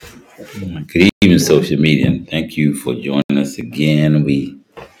Good evening, social media, and thank you for joining us again. We're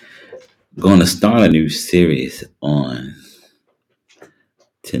going to start a new series on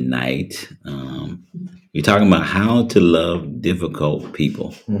tonight. We're talking about how to love difficult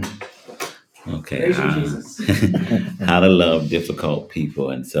people. Okay, how to love difficult people,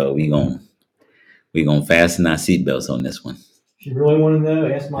 and so we're gonna fasten our seatbelts on this one. If you really want to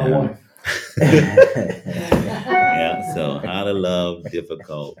know, ask my wife. Yeah, so how to love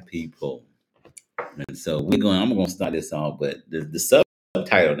difficult people. And so I'm gonna start this off, but the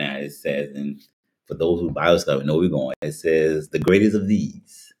subtitle now it says, and for those who Bible study know we're going, it says the greatest of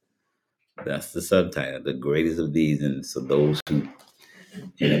these. That's the subtitle, the greatest of these. And so those who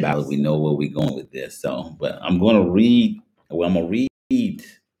in the Bible we know where we're going with this. So, but I'm gonna read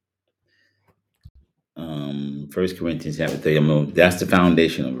First Corinthians chapter 30. That's the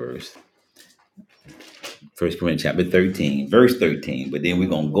foundational verse. First Corinthians chapter 13, verse 13. But then we're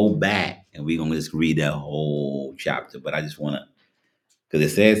gonna go back and we're gonna just read that whole chapter. But I just wanna because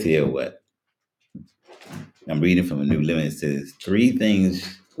it says here what I'm reading from a New Living. It says three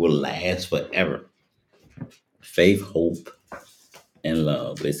things will last forever: faith, hope, and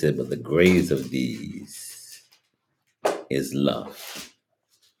love. It said, but the greatest of these is love.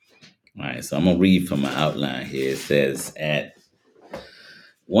 All right, so I'm gonna read from my outline here. It says, at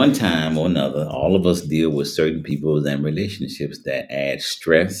one time or another, all of us deal with certain people and relationships that add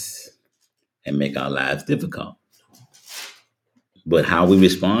stress and make our lives difficult. But how we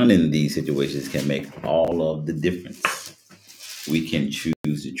respond in these situations can make all of the difference. We can choose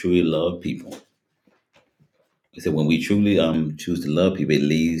to truly love people. He said, when we truly choose to love people, it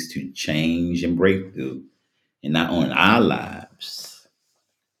leads to change and breakthrough, and not only our lives,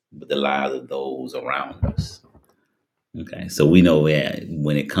 but the lives of those around us. Okay, so we know that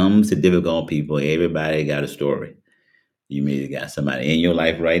when it comes to difficult people, everybody got a story. You may have got somebody in your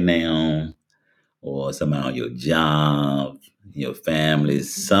life right now, or somebody on your job, your family,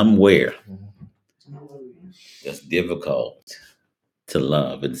 somewhere that's difficult to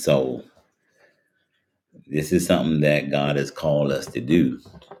love. And so this is something that God has called us to do.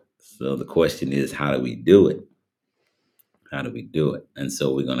 So the question is, how do we do it? How do we do it? And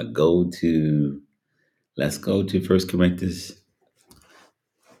so we're going to let's go to First Corinthians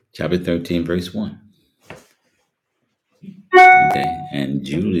chapter 13, verse 1. Okay. And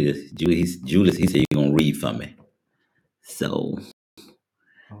Julius, he said, you're going to read for me. So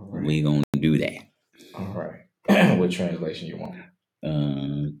we're going to do that. All right. What translation you want?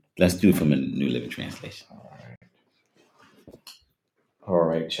 Let's do it from a New Living Translation. All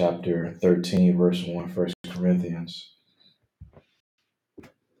right. Chapter 13, verse 1, 1 Corinthians.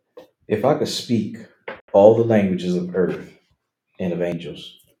 If I could speak all the languages of earth and of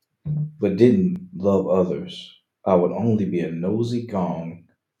angels, but didn't love others, I would only be a nosy gong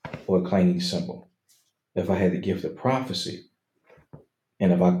or a clanging cymbal. If I had the gift of prophecy,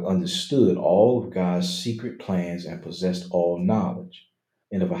 and if I understood all of God's secret plans and possessed all knowledge,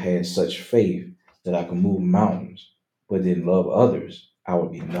 and if I had such faith that I could move mountains, but didn't love others, I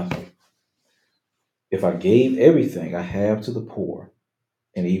would be nothing. If I gave everything I have to the poor,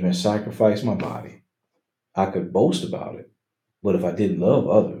 and even sacrificed my body, I could boast about it. But if I didn't love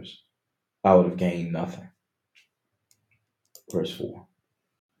others, I would have gained nothing. Verse 4.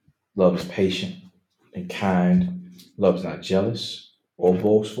 Love is patient and kind. Love is not jealous or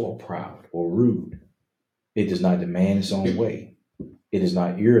boastful or proud or rude. It does not demand its own way. It is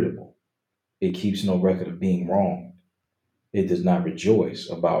not irritable. It keeps no record of being wrong. It does not rejoice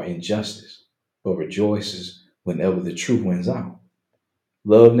about injustice, but rejoices whenever the truth wins out.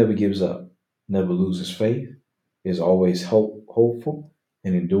 Love never gives up, never loses faith, is always hopeful,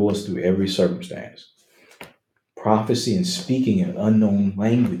 and endures through every circumstance. Prophecy and speaking in unknown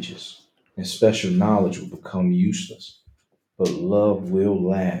languages and special knowledge will become useless, but love will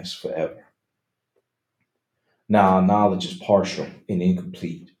last forever. Now, our knowledge is partial and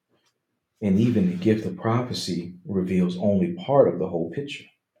incomplete, and even the gift of prophecy reveals only part of the whole picture.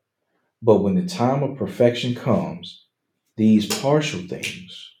 But when the time of perfection comes, these partial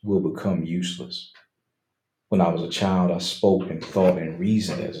things will become useless. When I was a child, I spoke and thought and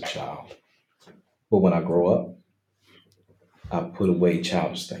reasoned as a child. But when I grow up, I put away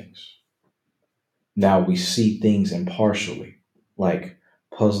childish things. Now we see things impartially, like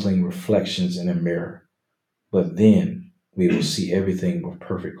puzzling reflections in a mirror. But then we will see everything with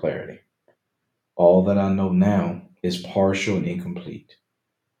perfect clarity. All that I know now is partial and incomplete.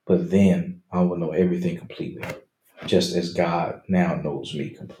 But then I will know everything completely, just as God now knows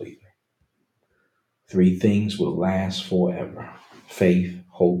me completely. Three things will last forever: faith,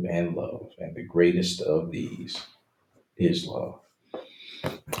 hope, and love. And the greatest of these is love.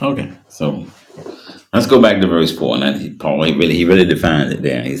 Okay, so let's go back to verse 4. And Paul, he really defines it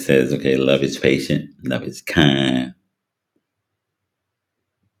there. He says, okay, love is patient, love is kind,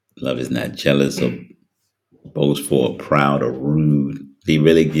 love is not jealous or boastful or proud or rude. He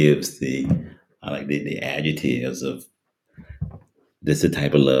really gives I like the adjectives of this is the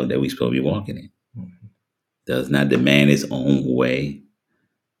type of love that we're supposed to be walking in. Does not demand its own way.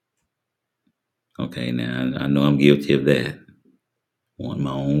 Okay, now I know I'm guilty of that. Want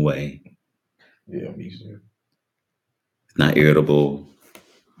my own way. Yeah, me too. It's not irritable.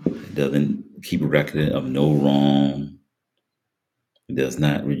 It doesn't keep record of no wrong. It does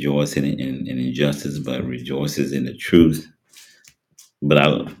not rejoice in injustice, but rejoices in the truth.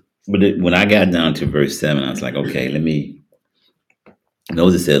 When I got down to verse 7, I was like, okay, let me.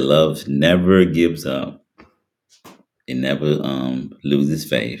 Notice it said, love never gives up. It never loses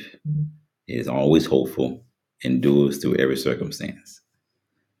faith. It is always hopeful, endures through every circumstance.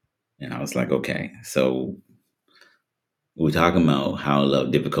 And I was like, okay, so we're talking about how to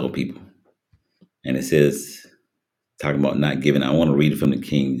love difficult people. And it says, talking about not giving. I want to read it from the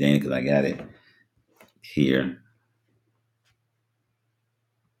King James because I got it here.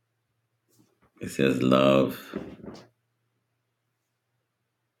 It says, love.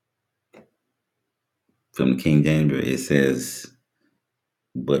 From the King James, it says,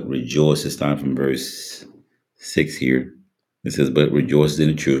 but rejoice. It starts from verse 6 here. It says, but rejoices in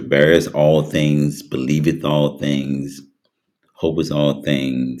the truth, bears all things, believeth all things, hopeth all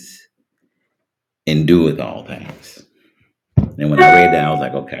things, endureth all things. And when I read that, I was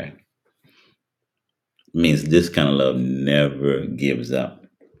like, okay. It means this kind of love never gives up.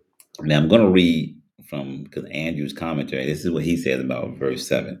 Now I'm going to read from, because Andrew's commentary, this is what he says about verse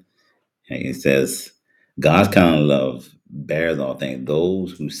 7. And it says, God's kind of love bears all things.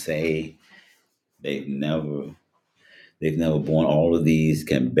 Those who say they've never borne all of these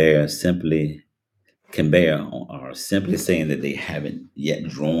are simply saying that they haven't yet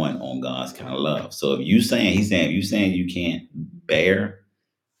drawn on God's kind of love. So he's saying if you saying you can't bear,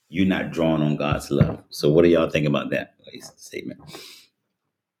 you're not drawing on God's love. So what do y'all think about that statement?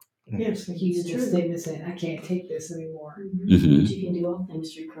 Yes, like he used a statement saying, I can't take this anymore. Mm-hmm. But you can do all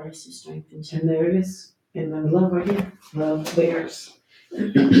things through Christ who strengthens you. And there it is. And the love right here. Love bears.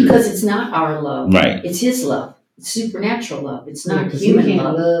 Because it's not our love. Right. It's his love. It's supernatural love. It's not Because human you can't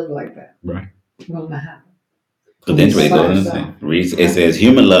love. love like that. Right. Well, not how. But then it says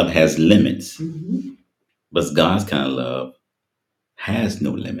human love has limits, but God's kind of love has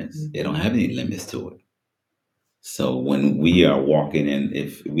no limits. It don't have any limits to it. So when we are walking in,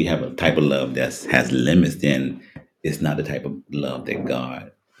 if we have a type of love that has limits, then it's not the type of love that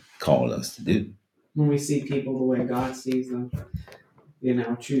God called us to do. When we see people the way God sees them,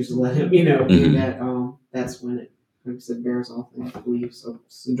 choose to let him, do that, that's when it, like I said, bears all things, believes,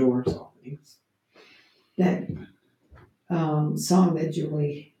 adores all things. That song that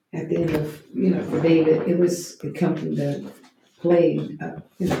Julie, at the end of, for David, it comes from the play,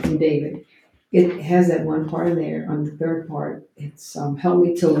 from David. It has that one part in there on the third part. It's help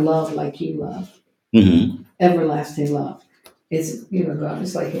me to love like you love. Mm-hmm. Everlasting love. It's, God,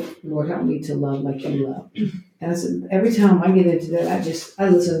 it's like, Lord, help me to love like you love. And I said, every time I get into that, I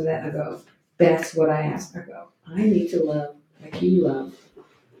listen to that and I go, that's what I ask. I go, I need to love like you love.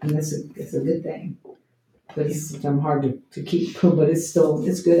 And it's a good thing. But it's sometimes hard to keep, but it's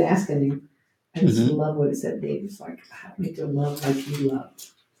good asking him. I just love what it said, David. It's like, help me to love like you love.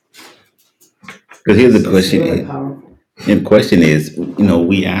 Because here's the question. Really powerful. And the question is,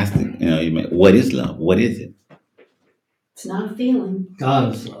 we asked, what is love? What is it? It's not a feeling.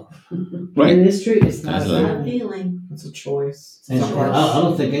 God is love. Right. In this truth, it's not That's It's love. not a feeling. It's a choice. And It's a I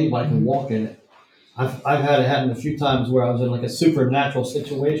don't think anybody can walk in it. I've had it happen a few times where I was in like a supernatural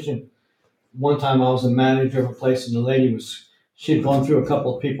situation. One time I was a manager of a place and the lady she had gone through a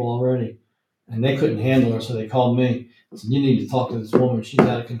couple of people already and they couldn't handle her, so they called me and said, you need to talk to this woman. She's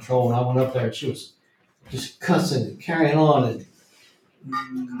out of control. And I went up there and she was just cussing and carrying on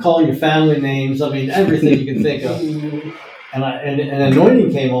and calling your family names. I mean, everything you can think of. And an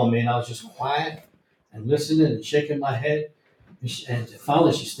anointing came on me and I was just quiet and listening and shaking my head. And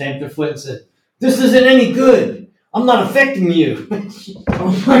finally she stamped her foot and said, this isn't any good. I'm not affecting you.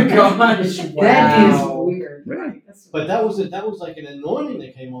 Oh my gosh! That is weird. Right. But that was like an anointing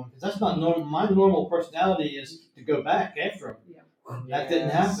that came on because that's not normal. My normal personality is to go back after him. That didn't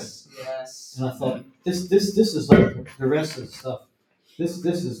happen. Yes. And I thought this is like the rest of the stuff. This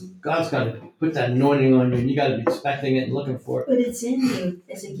is God's got to put that anointing on you, and you got to be expecting it and looking for it. But it's in you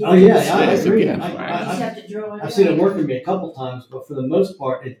as a gift. Oh yeah, I It's a agree. gift, You just have to draw it I've seen it out. work for me a couple times, but for the most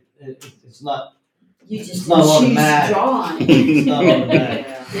part, it's not You just It's not choose to automatic. draw on it. It's not automatic.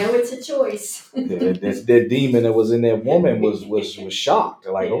 Yeah. No, it's a choice. That demon that was in that woman was shocked.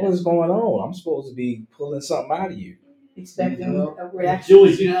 Like, oh, what's going on? I'm supposed to be pulling something out of you. Expecting a reaction.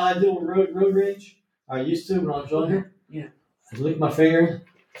 Julie, do you know how I deal with road rage? I used to when I was younger. Yeah. I'd lick my finger,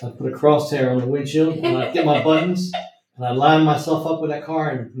 I'd put a crosshair on the windshield, and I'd get my buttons, and I'd line myself up with that car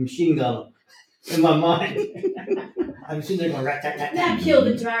and machine gun them in my mind. I'm sitting there going, rat, tat, tat, Not tat. kill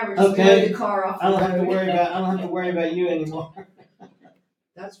the driver, just Okay. blow the car off I don't the have to road. worry about you anymore.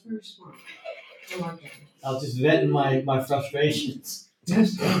 That's very smart. I like that. I was just venting my frustrations.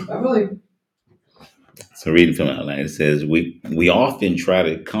 Yes, I really. So reading from outline, it says, we often try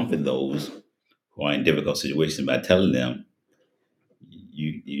to comfort those who are in difficult situations by telling them,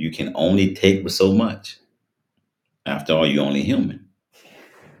 you can only take but so much. After all, you're only human.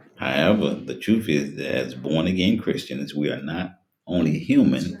 However, the truth is that as born again Christians, we are not only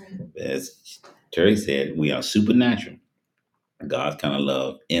human, as Terry said, we are supernatural. God's kind of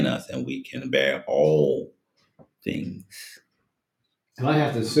love in us, and we can bear all things. And I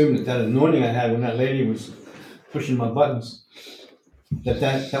have to assume that anointing I had when that lady was pushing my buttons,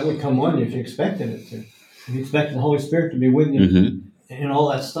 that would come on you if you expected it to. If you expected the Holy Spirit to be with you Mm-hmm. and all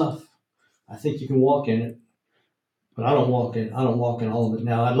that stuff, I think you can walk in it. But I don't walk in all of it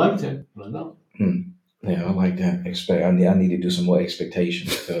now. I'd like to, but I don't. Yeah, I like that. I need to do some more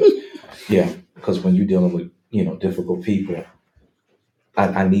expectations because when you're dealing with difficult people,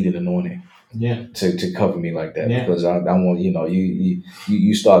 I need an anointing Yeah. to cover me like that Yeah. because I want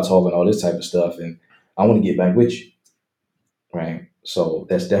you start talking all this type of stuff and I want to get back with you, right? So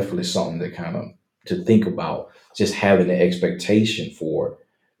that's definitely something that kind of to think about, just having the expectation for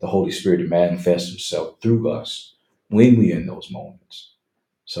the Holy Spirit to manifest Himself through us when we're in those moments.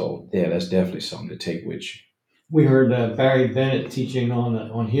 So yeah, that's definitely something to take with you. We heard Barry Bennett teaching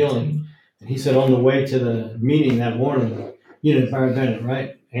on healing, and he said on the way to the meeting that morning, you know Barry Bennett,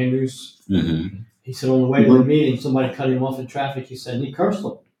 right? Andrews. Mm-hmm. He said on the way to the meeting, somebody cut him off in traffic. He said, and he cursed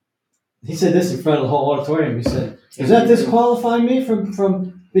them. He said this in front of the whole auditorium. He said, "Does that disqualify me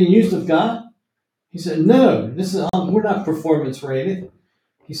from being used of God?" He said, "No, this is we're not performance rated."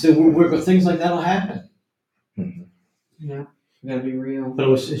 He said, "We're things like that'll happen." Yeah, you gotta be real. But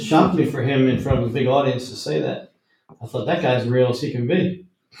it shocked me for him in front of a big audience to say that. I thought that guy's real as he can be.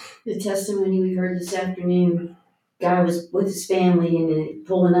 The testimony we heard this afternoon, guy was with his family and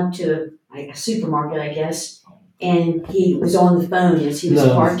pulling up to a supermarket, I guess, and he was on the phone as he was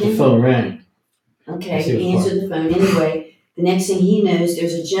parking. The phone rang. Okay, he answered the phone. Anyway, the next thing he knows,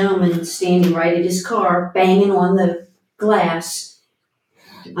 there's a gentleman standing right at his car, banging on the glass.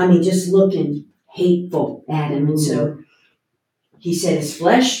 I mean, just looking hateful at him. And so he said his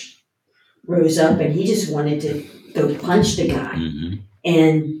flesh rose up and he just wanted to go punch the guy.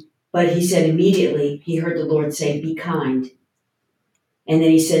 Mm-hmm. But he said immediately he heard the Lord say, "Be kind." And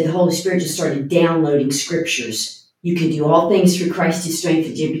then he said the Holy Spirit just started downloading scriptures. You can do all things through Christ who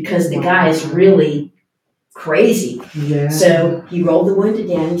strengthens you, because the guy is really crazy. Yeah. So he rolled the window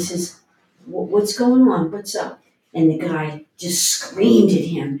down. He says, "What's going on? What's up?" And the guy just screamed at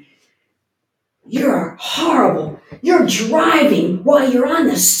him, "You're horrible. You're driving while you're on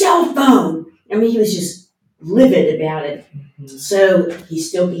the cell phone." I mean, he was just livid about it. So he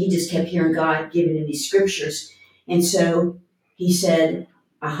just kept hearing God giving him these scriptures. And so he said,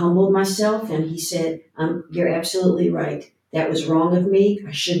 I humbled myself, and he said, "You're absolutely right. That was wrong of me.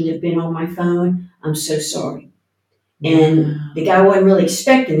 I shouldn't have been on my phone. I'm so sorry." And the guy wasn't really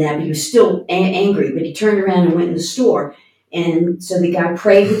expecting that, but he was still angry. But he turned around and went in the store. And so the guy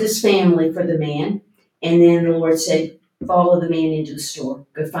prayed with his family for the man. And then the Lord said, "Follow the man into the store.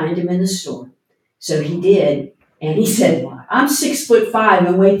 Go find him in the store." So he did. And he said, "I'm 6'5"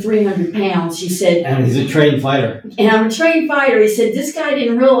 and weigh 300 pounds." He said, And he's a trained fighter. "And I'm a trained fighter." He said, "This guy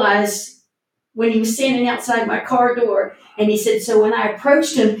didn't realize when he was standing outside my car door." And he said, so when I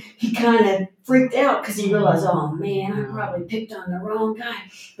approached him, he kind of freaked out because he realized, oh man, I probably picked on the wrong guy.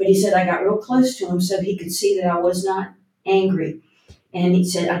 But he said, I got real close to him so he could see that I was not angry. And he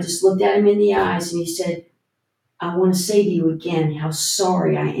said, I just looked at him in the eyes and he said, "I want to say to you again how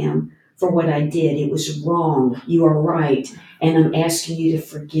sorry I am for what I did. It was wrong. You are right. And I'm asking you to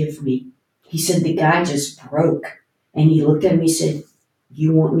forgive me." He said, the guy just broke. And he looked at me and said,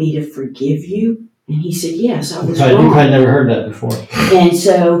 "You want me to forgive you?" And he said, "Yes, I was wrong." I'd never heard that before. And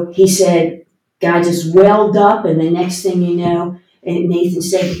so he said, guy just welled up. And the next thing you know, and Nathan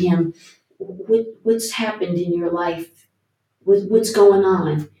said to him, what's happened in your life? What's going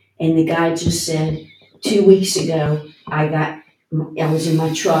on? And the guy just said, 2 weeks ago, I was in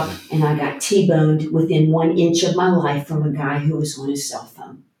my truck and I got T-boned within 1 inch of my life from a guy who was on his cell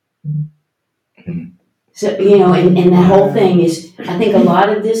phone. So, and that whole thing is, I think a lot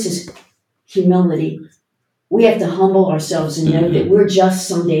of this is humility. We have to humble ourselves and know that we're just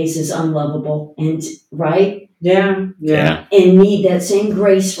some days as unlovable and right Yeah. and need that same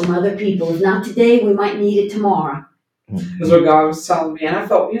grace from other people. If not today, we might need it tomorrow. That's what God was telling me, and I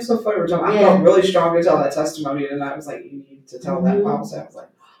felt so funny. We're talking. I felt really strong to tell that testimony, and I was like, "You need to tell that." Bible study. I was like,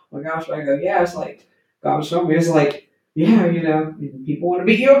 "Oh my gosh!" But I go, "Yeah." It's like God was showing me. It's like, yeah, people want to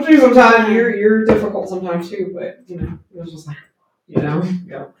beat you up too sometimes. You're difficult sometimes too, but it was just like, yeah.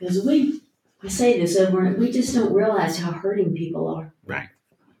 Because I say this over, and we just don't realize how hurting people are. Right.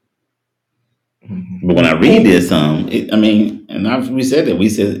 But when I read this, we said that. We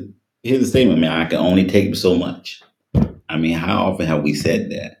said, here's the statement, man, I can only take so much. I mean, how often have we said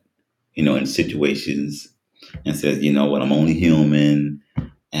that, in situations and says, you know what, I'm only human,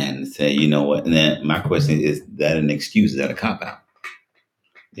 and say, you know what, and then my question is that an excuse? Is that a cop-out?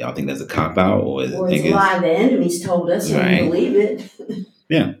 Y'all think that's a cop-out? Or it's a lie the enemy's told us, and we believe it.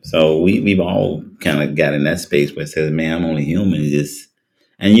 Yeah, so we've all kind of got in that space where it says, man, I'm only human.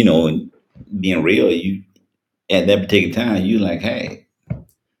 And being real, you at that particular time, you like, hey,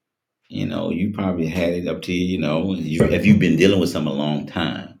 you probably had it up to if you've been dealing with something a long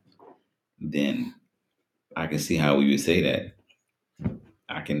time, then I can see how we would say that.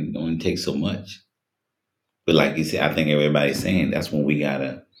 I can only take so much. But like you said, I think everybody's saying that's when we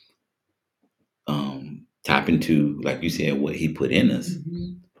gotta tap into, like you said, what he put in us.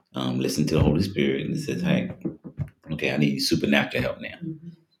 Listen to the Holy Spirit, and it says, hey, okay, I need supernatural help now.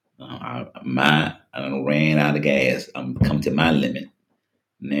 I done ran out of gas. I'm come to my limit.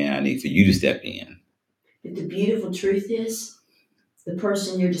 Now I need for you to step in. But the beautiful truth is, the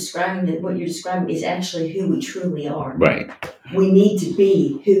person you're describing, what you're describing, is actually who we truly are. Right. We need to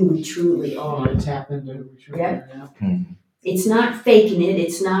be who we truly are. Tap into who we truly are. It's not faking it.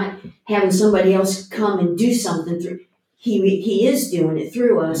 It's not having somebody else come and do something through. He is doing it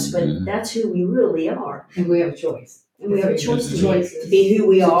through us, but that's who we really are. And we have a choice. And we have a choice to be who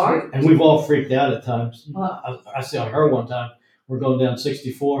we are. And we've all freaked out at times. I see on her one time, we're going down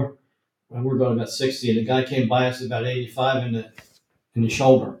 64, and we're going about 60, and the guy came by us about 85 in the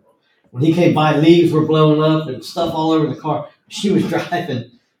shoulder. When he came by, leaves were blowing up and stuff all over the car. She was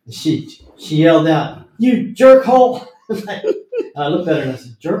driving, and she yelled out, "You jerkhole!" I looked at her and I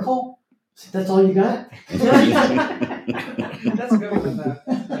said, "Jerkhole? That's all you got?" That's a good one.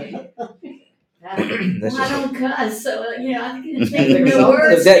 I don't cuss, so I can take the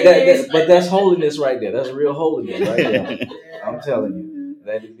words. But that's holiness right there. That's real holiness right there. I'm telling you,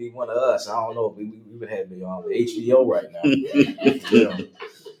 that'd be one of us. I don't know if we would have me on HBO right now.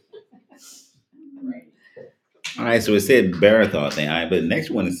 All right, so it said beareth all things. All right, but the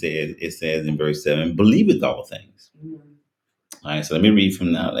next one it says in verse 7, believeth all things. All right, so let me read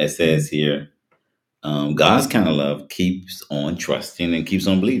from now. It says here, God's kind of love keeps on trusting and keeps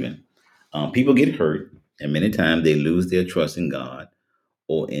on believing. People get hurt, and many times they lose their trust in God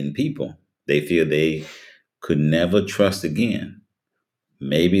or in people. They feel they could never trust again.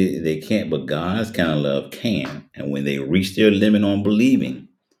 Maybe they can't, but God's kind of love can. And when they reach their limit on believing,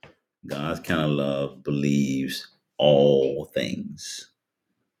 God's kind of love believes all things.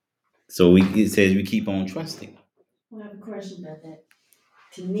 So it says we keep on trusting. Well, I have a question about that.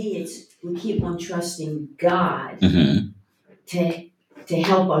 To me, it's we keep on trusting God to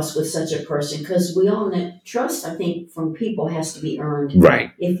help us with such a person, because we all know trust, I think, from people has to be earned.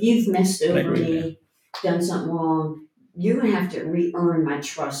 Right. If you've messed over me, done something wrong, you're going to have to re-earn my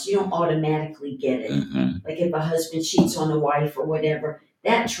trust. You don't automatically get it. Like if a husband cheats on a wife or whatever,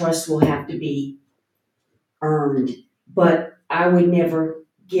 that trust will have to be earned. But I would never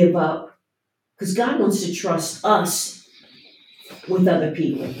give up, because God wants to trust us with other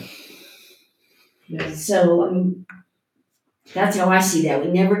people. Yeah. So, that's how I see that.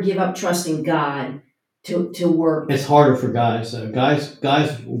 We never give up trusting God to work. It's harder for guys.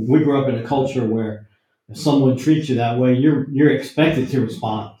 Guys, we grew up in a culture where if someone treats you that way, you're expected to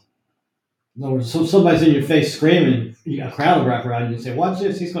respond. In other words, so somebody's in your face screaming, you got a crowd wrap around you and say, "Watch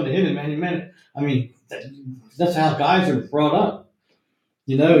this, he's going to hit him any minute." I mean, that's how guys are brought up.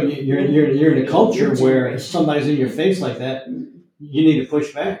 You're in a culture where if somebody's in your face like that, you need to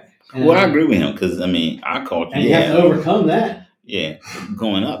push back. Well, I agree with him, because our culture, and you have to overcome that. Yeah,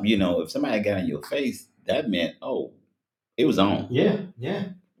 growing up, if somebody got in your face, that meant, it was on. Yeah.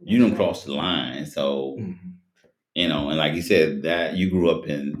 You didn't cross the line, so and like you said, that you grew up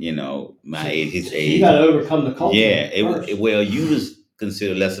in, my age, his age. You got to overcome the culture. Yeah, you was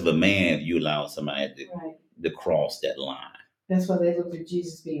considered less of a man if you allowed somebody to cross that line. That's why they looked at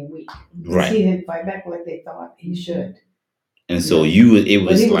Jesus being weak. Right. He didn't fight back like they thought he should. And so Yeah. you, it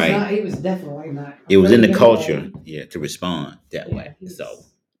But was he was like, not. He was definitely not. it was in the afraid of culture, anybody. yeah, to respond that Yeah, way. he was- So,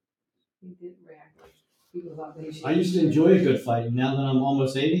 he did react. Like people thought they should. I used to enjoy a good fight. Now that I'm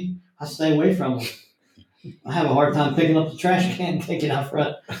almost 80, I stay away from them. I have a hard time picking up the trash can and taking it out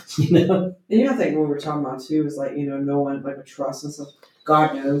front. You know? And I think what we were talking about too is like, no one like a trust and stuff.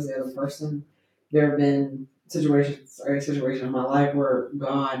 God knows the other person. There have been situations or a situation in my life where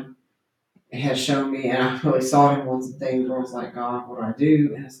God has shown me, and I really saw him on some things where I was like, God, what do I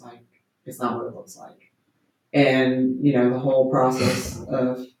do? And it's like, it's not what it looks like. And, the whole process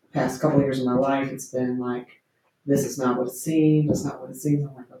of past couple of years of my life, it's been like, this is not what it seems. That's not what it seems.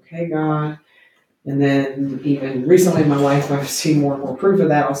 I'm like, okay, God. And then even recently in my life, I've seen more and more proof of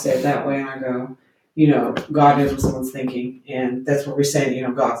that. I'll say it that way. And I go, God knows what someone's thinking. And that's what we're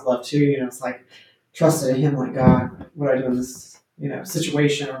saying, God's love too. It's like trusted in him, like, God, what do I do in this,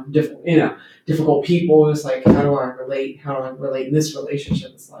 situation or difficult people? It's like, how do I relate? How do I relate in this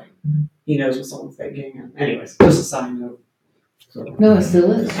relationship? It's like, he knows what someone's thinking. And anyways, just a side note. So, No, it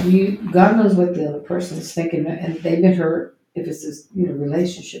still is. God knows what the other person is thinking, and they've been hurt. If it's this,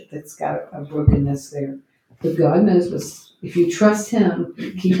 relationship that's got a brokenness there, but God knows what's. If you trust Him,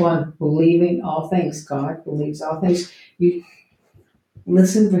 keep on believing all things. God believes all things. You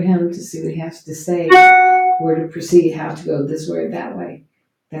listen for Him to see what He has to say, where to proceed, how to go this way or that way.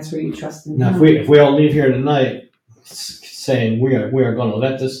 That's where you trust in Now, Him. if we all leave here tonight saying we are going to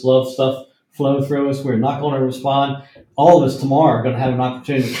let this love stuff flow through us, we're not going to respond. All of us tomorrow are going to have an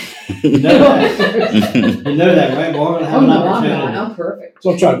opportunity. You know that, you know that, right? We're all going to have Oh an no, I'm opportunity. not. I'm perfect.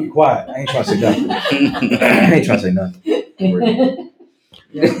 So I'm trying to be quiet. I ain't trying to say nothing. I ain't trying to say nothing.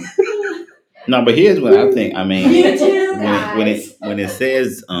 no, but here's what I think. I mean, You too, when it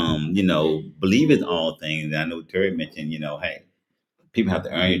says, believe in all things, I know Terry mentioned, hey, people have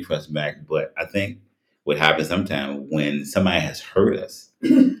to earn your trust back. But I think what happens sometimes when somebody has hurt us,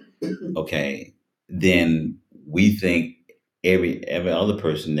 okay, then we think every other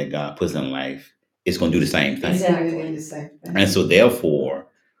person that God puts in life is going to do the same thing. Exactly the same thing. And so therefore,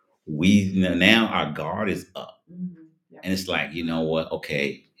 we now our guard is up. Mm-hmm. And it's like, you know what?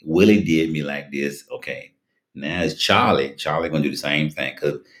 Okay, Willie did me like this. Okay, now it's Charlie. Charlie gonna do the same thing.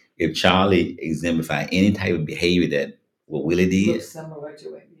 Because if Charlie exemplify any type of behavior that what Willie did, Looks similar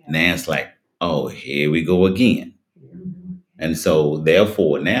to it. Yeah. now it's like, oh, here we go again. Mhm. And so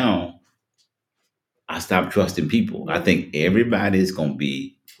therefore now I stopped trusting people. I think everybody's gonna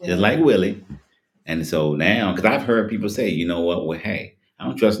be just like Willie. And so now, because I've heard people say, you know what? Well, hey, I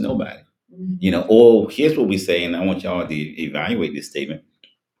don't trust nobody. Or here's what we say, and I want y'all to evaluate this statement.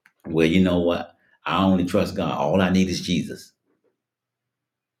 Well, you know what? I only trust God. All I need is Jesus.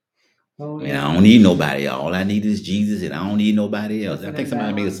 Oh, And I don't need nobody. All I need is Jesus, and I don't need nobody else. I think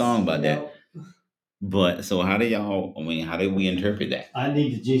somebody made a song about that. But so how do we interpret that? I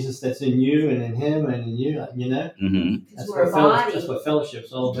need the Jesus that's in you and in him and in you, Mm-hmm. That's We're a body. That's what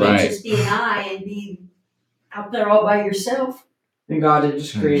fellowship's all You about. can't Right. just be an I and be out there all by yourself. And God didn't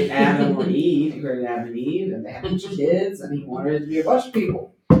just create Adam or Eve. He created Adam and Eve, and they had a bunch of kids, and He wanted it to be a bunch of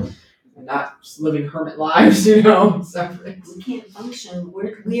people, and not just living hermit lives, separate. We can't function.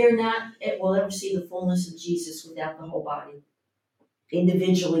 We are not. We'll ever see the fullness of Jesus without the whole body.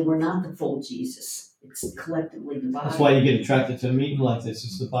 Individually, we're not the full Jesus. It's collectively the body. That's why you get attracted to a meeting like this.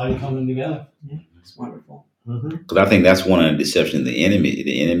 It's the body coming together. It's wonderful. Mm-hmm. Because I think that's one of the deceptions of the enemy.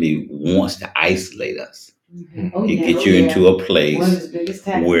 The enemy wants to isolate us. Oh, It yeah. gets you into a place One of his biggest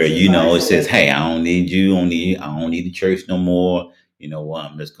tactics where is it says, isolation. "Hey, I don't need you. I don't need the church no more. You know what?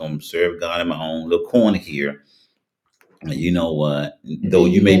 I'm just gonna serve God in my own little corner here." And you know what? And Though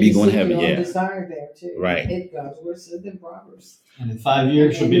then you may be going to see heaven, your own yeah, desire there too. Right. It goes worse than Proverbs. And in 5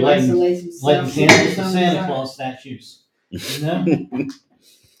 years, she'll And be he lighting isolates himself, candles to his own Santa desire. Claus statues. You know,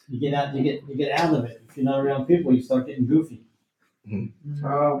 you get out of it. If you're not around people, you start getting goofy.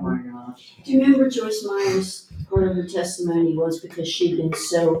 Oh my gosh. Do you remember Joyce Myers? Part of her testimony was because she'd been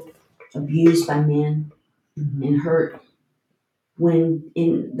so abused by men and hurt. When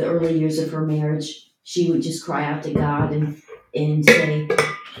in the early years of her marriage, she would just cry out to God and say,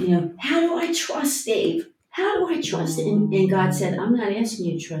 how do I trust Dave? How do I trust him? And God said, I'm not asking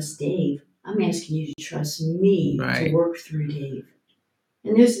you to trust Dave. I'm asking you to trust me to Right. work through Dave.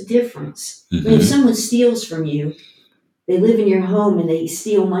 And there's a difference. Mhm. When if someone steals from you, they live in your home and they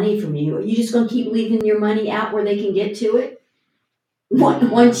steal money from you, are you just going to keep leaving your money out where they can get to it?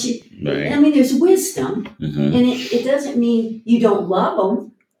 Once you, Right. I mean, there's wisdom. Mhm. And it doesn't mean you don't love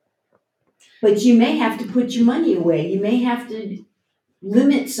them, but you may have to put your money away. You may have to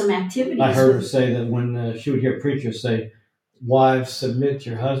limit some activities. I heard her say that when she would hear preachers say, "Wives, submit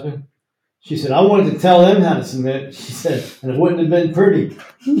to your husband," She said, I wanted to tell them how to submit. She said, and it wouldn't have been pretty.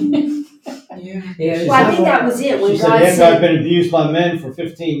 Yeah, Well, I think that was it when She said, God after I've said. been abused by men for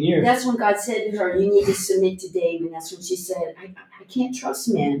 15 years. That's when God said to her, "You need to submit to Dave." And that's when she said, "I can't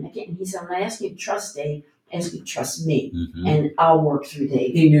trust men. I can't." And he said, "I'm not asking you to trust Dave. I'm asking you to trust me, Mhm. and I'll work through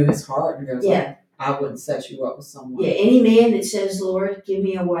Dave." He knew his heart and goes, Yeah, I wouldn't set you up with someone. yeah. Any man that says, "Lord, give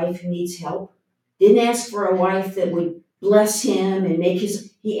me a wife who needs help," didn't ask for a wife that would bless him and make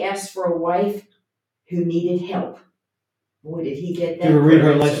his. He asked for a wife who needed help. Boy, did he get that! You ever read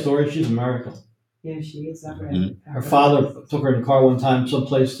her answer. life story? She's a miracle. Yeah, she is. Her father took her in the car one time,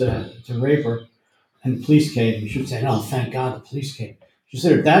 someplace to rape her, and the police came. She was saying, "Oh, thank God the police came." She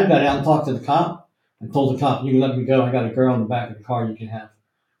said her dad got out and talked to the cop and told the cop, "You can let me go. I got a girl in the back of the car you can have."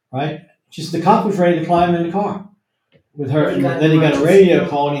 Right? She said the cop was ready to climb in the car with her, and then he got a radio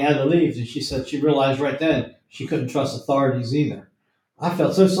call and he had to leave. And she said she realized right then she couldn't trust authorities either. I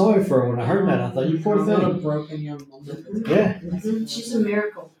felt so sorry for her when I heard that. I thought, you poor What a thing. broken young woman. Yeah. Mhm. She's a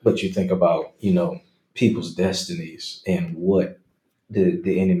miracle. But you think about, people's destinies and what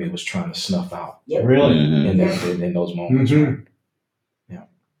the enemy was trying to snuff out Really? Mhm. in those moments. Mhm. Right?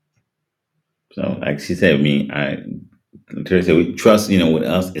 So, like she said, Terry said, we trust, with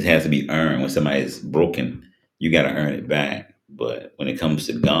us, it has to be earned. When somebody's broken, you got to earn it back. But when it comes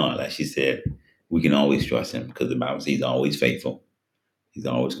to God, like she said, we can always trust him because the Bible says he's always faithful. He's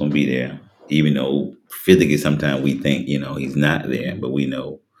always going to be there. Even though physically sometimes we think, he's not there, but we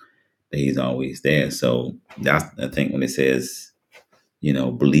know that he's always there. So that's, I think when it says,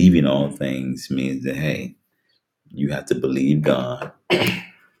 believing all things means that, hey, you have to believe God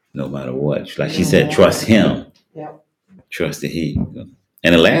no matter what. Like she said, trust him. Yep. Trust the he.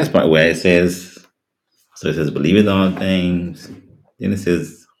 And the last part where it says, believe in all things. Then it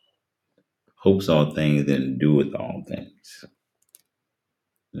says, hopes all things, then doeth all things.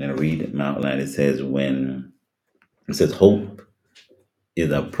 And then I read it, my outline. It says, hope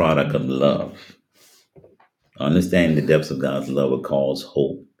is a product of love. Understanding the depths of God's love will cause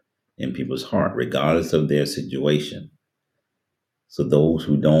hope in people's heart, regardless of their situation. So those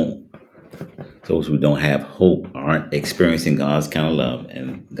who don't have hope aren't experiencing God's kind of love,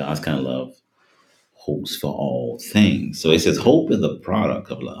 and God's kind of love hopes for all things. So it says hope is a product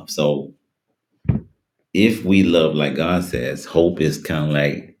of love. So if we love like God says, hope is kind of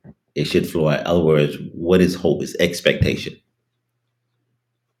like it should flow out. In other words, what is hope? It's expectation.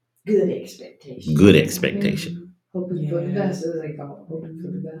 Good expectation. Good expectation. Hoping for the best, as they call it. Hoping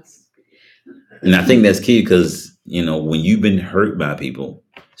for the best. And I think that's key because, when you've been hurt by people,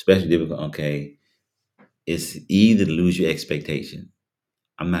 especially difficult, okay, it's either to lose your expectation.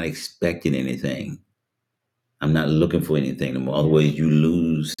 I'm not expecting anything. I'm not looking for anything anymore. Otherwise, you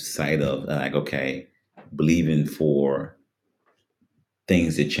lose sight of, like, okay, believing for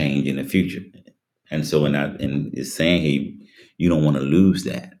things to change in the future. And so, and it's saying here, you don't want to lose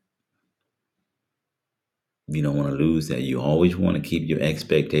that. You don't want to lose that. You always want to keep your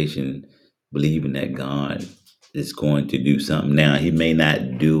expectation, believing that God is going to do something. Now, he may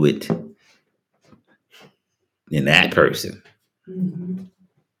not do it in that person, Mm-hmm.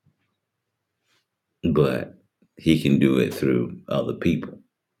 but he can do it through other people.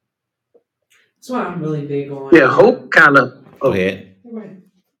 That's why I'm really big on. Yeah, hope kind of. Go ahead.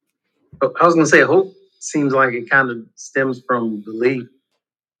 I was gonna say hope seems like it kind of stems from belief,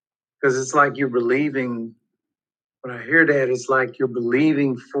 because it's like you're believing. When I hear that, it's like you're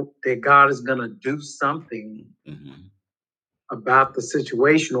believing that God is gonna do something Mm-hmm. about the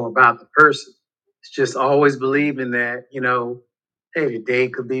situation or about the person. It's just always believing that, hey, today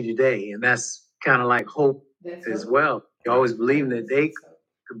could be today, and that's kind of like hope as well. You're always believing that day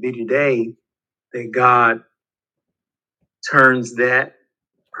could be today, that God turns that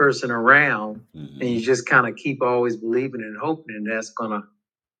person around, Mm-hmm. and you just kind of keep always believing and hoping, and that's gonna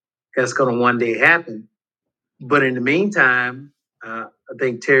one day happen. But in the meantime, I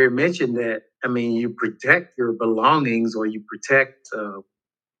think Terry mentioned that. I mean, you protect your belongings, or you protect a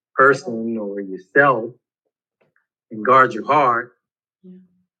person or yourself, and guard your heart.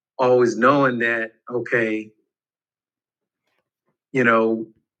 Always knowing that, okay,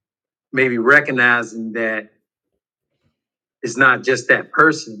 maybe recognizing that it's not just that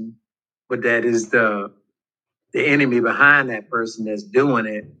person, but that is the enemy behind that person that's doing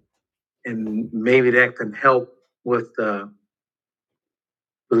it. And maybe that can help with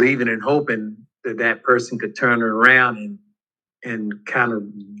believing and hoping that that person could turn it around and kind of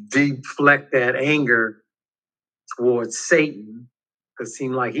deflect that anger towards Satan, because it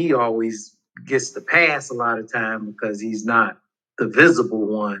seems like he always gets the pass a lot of time because he's not the visible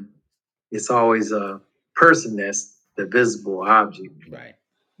one. It's always a person that's the visible object. Right.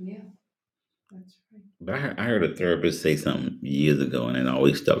 Yeah. That's right. But I heard a therapist say something years ago, and it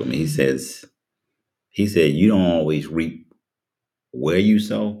always stuck with me. He said, you don't always reap where you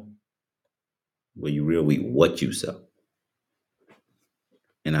sow, but you really reap what you sow.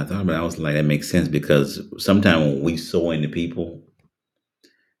 And I thought about it, I was like, that makes sense because sometimes when we sow into people,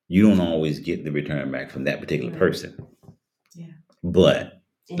 you don't always get the return back from that particular person. Yeah. But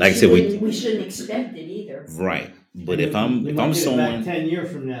And like I said, we shouldn't expect it either. right. But And if I'm you might get it sowing, back 10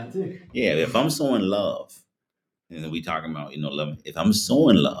 years from now too. yeah, if I'm sowing love, and we talking about, love. If I'm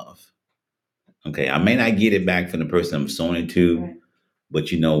sowing love, okay, I may not get it back from the person I'm sowing it to, Right.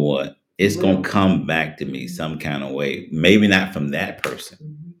 but you know what? It's gonna come back to me some kind of way. Maybe not from that person,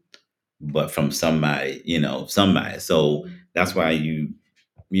 Mhm. but from somebody, somebody. So that's why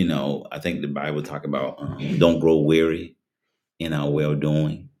I think the Bible talk about don't grow weary in our well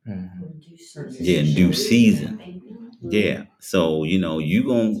doing. Yeah, in due season. Yeah. So, you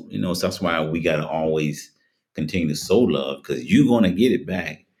gonna, so that's why we gotta always continue to sow love because you're gonna get it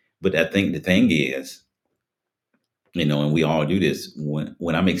back. But I think the thing is, and we all do this,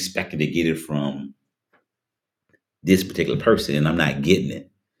 when I'm expected to get it from this particular person and I'm not getting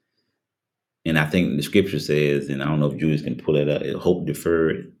it. And I think the scripture says, and I don't know if Julius can pull it up, hope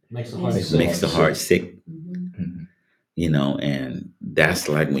deferred Makes the heart makes the heart sick. Mhm. And that's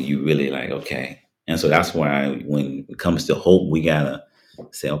like when you really like, okay. And so that's why when it comes to hope, we gotta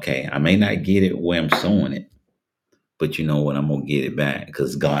say, okay, I may not get it where I'm sowing it, but you know what, I'm gonna get it back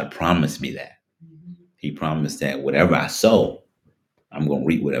because God promised me that. He promised that whatever I sow, I'm gonna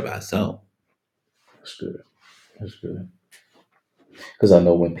reap whatever I sow. That's good. That's good. Because I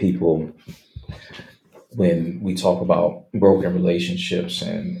know when we talk about broken relationships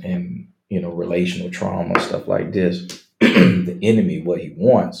and relational trauma, stuff like this, the enemy, what he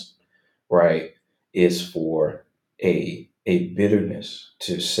wants, right, is for a bitterness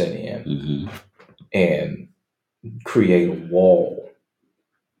to set in Mm-hmm. and create a wall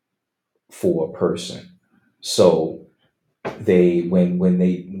for a person. So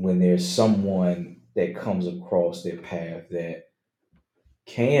when there's someone that comes across their path that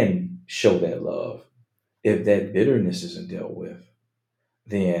can show that love, if that bitterness isn't dealt with,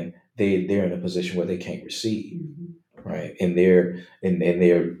 then they're in a position where they can't receive, right? And they're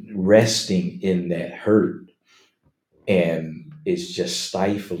resting in that hurt, and it's just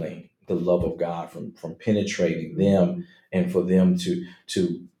stifling the love of God from penetrating them, and for them to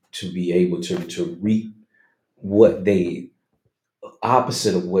be able to reap what they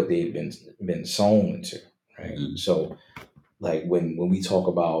opposite of what they've been sown into, right? Mhm. So like when we talk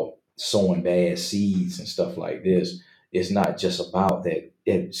about sowing bad seeds and stuff like this, it's not just about that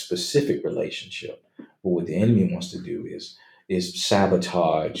specific relationship. But what the enemy wants to do is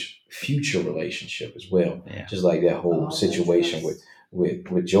sabotage future relationship as well. Yeah. Just like that whole Oh, situation that's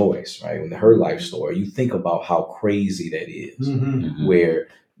with Joyce, right? When her life story, you think about how crazy that is, Mm-hmm. Mhm. where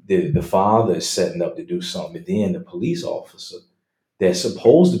the father is setting up to do something, and then the police officer that's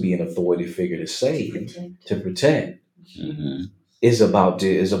supposed to be an authority figure to save, to protect, Mhm. is about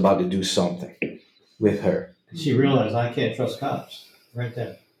to do something with her. She realized I can't trust cops right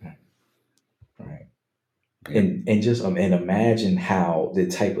there. Right. And imagine how the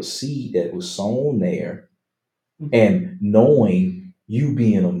type of seed that was sown there, and knowing you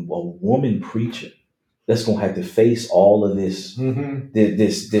being a woman preacher that's gonna have to face all of this Mm-hmm.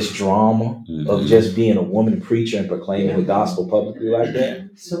 this drama of Mhm. just being a woman preacher and proclaiming the gospel publicly like that.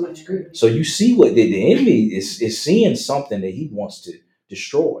 So much good. So you see what the enemy is seeing something that he wants to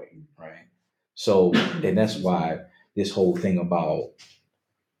destroy, right? So, and that's why this whole thing about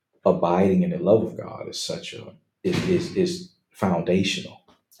abiding in the love of God is is foundational.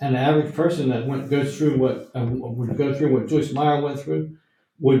 And the average person that goes through would go through what Joyce Meyer went through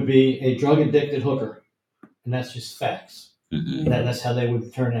would be a drug addicted hooker, and that's just facts. Mhm. That's how they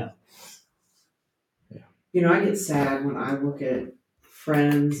would turn out. I get sad when I look at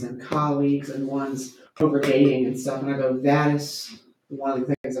friends and colleagues and ones over dating and stuff, and I go, that is one of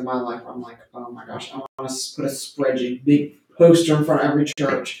the things in my life where I'm like, oh my gosh, I want to put a spreadsheet, big poster in front of every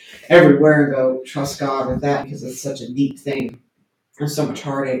church, everywhere, and go, trust God with that because it's such a deep thing. There's so much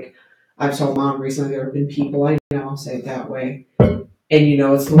heartache. I've told Mom recently there have been people I know, I'll say it that way. And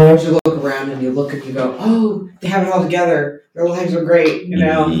it's the Lord, you look around and you look and you go, oh, they have it all together. Their lives are great,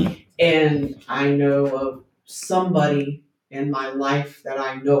 Mhm. And I know of somebody in my life that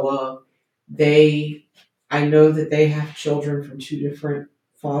I know of, I know that they have children from two different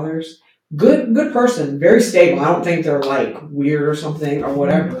fathers. Good person, very stable. I don't think they're like weird or something or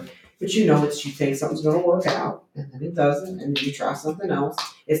whatever. But you think something's gonna work out and then it doesn't, and then you try something else.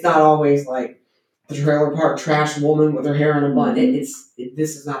 It's not always like the trailer park trash woman with her hair in a bun. This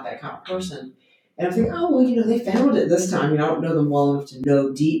is not that kind of person. And I'm thinking, oh, well, they found it this time. I don't know them well enough to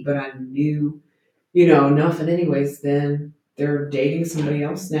know deep, but I knew, enough. And anyways, then they're dating somebody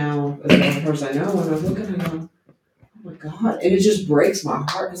else now, as the only person I know. And I'm looking and I go, oh my God. And it just breaks my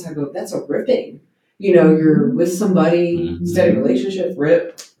heart because I go, that's a ripping. You're with somebody, steady relationship,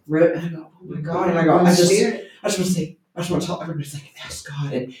 rip. And I go, oh my God. And I go, I just want to say, I just want to tell everybody, ask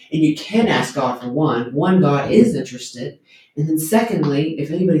God. And you can ask God for one. One, God is interested. And then secondly,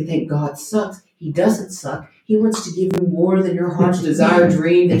 if anybody think God sucks, he doesn't suck. He wants to give you more than your heart's desire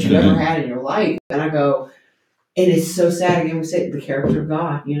dream that you ever had in your life. And I go, and it's so sad. Again, we say the character of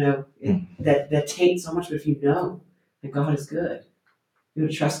God, that taints so much. But if you know that God is good, you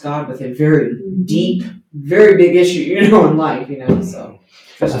would trust God with a very deep, very big issue, in life, so.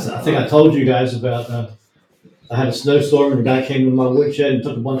 I think I told you guys about, I had a snowstorm and the guy came to my woodshed and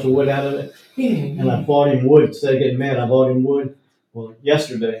took a bunch of wood out of it. And I bought him wood. Instead of getting mad, I bought him wood. Well,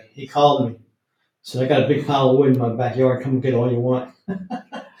 yesterday, he called me. So I got a big pile of wood in my backyard. Come get all you want.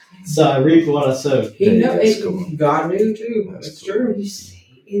 So I reaped what I sowed. God knew too. That's true.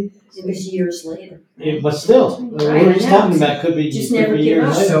 It was years later. Yeah, but still, what we're just talking about could be Just never give years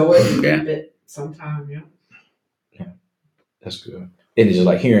up. later. So it Yeah. keep it sometime, That's good. And it's just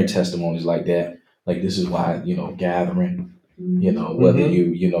like hearing testimonies like that. Like this is why, gathering, whether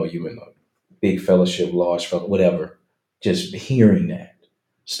you in a big fellowship, large fellowship, whatever, just hearing that,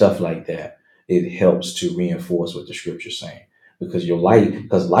 stuff like that, it helps to reinforce what the scripture's saying. Because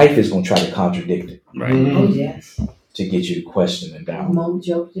life is going to try to contradict it Right. Oh, yes. to get you to question and doubt. Won't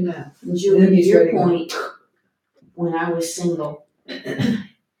joke your mouth. And Julie, to He's your ready to go. point, when I was single,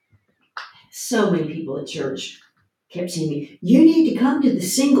 so many people at church kept saying to me, you need to come to the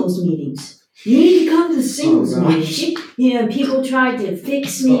singles meetings. You need to come to the singles meetings. People tried to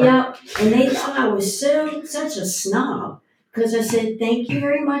fix me up, and they thought I was such a snob because I said, thank you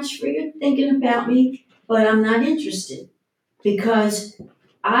very much for your thinking about me, but I'm not interested because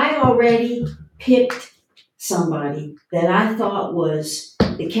I already picked somebody that I thought was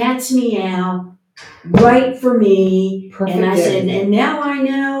the cat's meow, right for me. Perfect. And I said, everything. and now I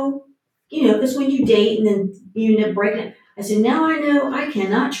know, because when you date and then you end up breaking up, I said, now I know I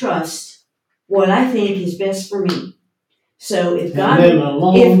cannot trust what I think is best for me. So if God if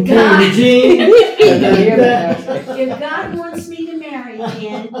God wants me to marry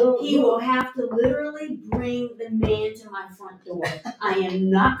again, he will have to literally bring the man to my front door. I am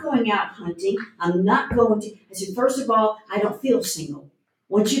not going out hunting. I'm not going to. I said, first of all, I don't feel single.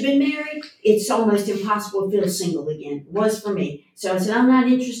 Once you've been married, it's almost impossible to feel single again. It was for me. So I said, I'm not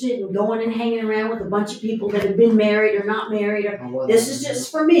interested in going and hanging around with a bunch of people that have been married or not married. This is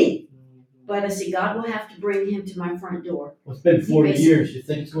just for me. But I said, God will have to bring him to my front door. Well, it's been 40 years. You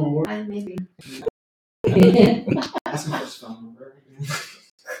think it's going to work? Maybe. That's my first phone number.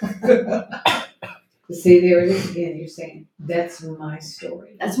 See, there it is again. You're saying, that's my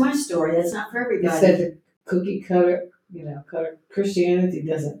story. That's my story. That's not for It everybody. said the cookie cutter, Christianity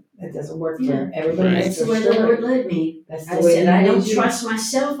doesn't work for everybody. Right. Has That's their where the Lord story. led me. That's the I way said, He I don't made you. trust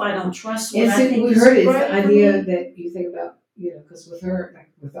myself. I don't trust what And I see, think we is heard it's right the for idea me. that you think about, because with her, like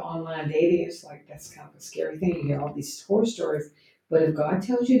with the online dating, it's like that's kind of a scary thing. You hear all these horror stories, but if God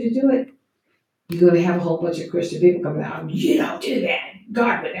tells you to do it, you're going to have a whole bunch of Christian people coming out. You don't do that.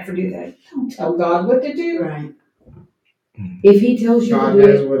 God would never do that. Don't tell God what to do. Right. If He tells you God to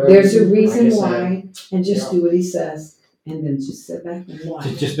knows do whatever it, there's a you- reason like I why, and just Yeah. do what He says, and then just sit back and watch.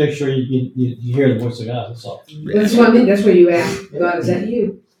 Just make sure you hear the voice of God. That's all. That's what I mean. That's where you ask God, is that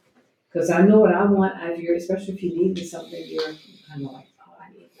you? Because I know what I want out of you, especially if you need me something, you're kind of like, oh,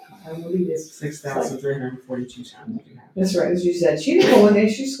 I want to do this. 6,342 times. That's right, as you said. She didn't go in there,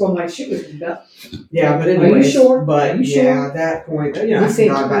 she's going like she was about. Yeah, but you anyways, sure? But Are you yeah, sure? at that point, We asking say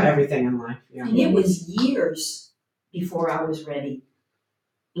God about three. everything in life. Yeah. And it was years before I was ready.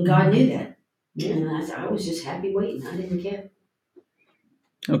 And God knew that. And I was just happy waiting. I didn't care.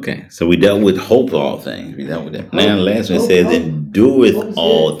 Okay, so we dealt with hope of all things. We dealt with that. Now the last one Hope, says hope. endureth Hope is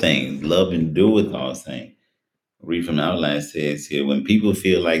all good. things. Love endureth all things. Read from the outline, it says here, when people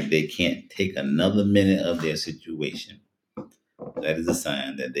feel like they can't take another minute of their situation, that is a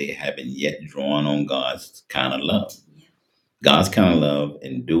sign that they haven't yet drawn on God's kind of love. God's kind of love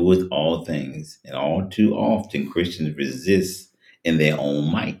endureth all things, and all too often Christians resist in their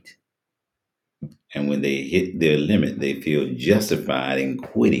own might. And when they hit their limit, they feel justified in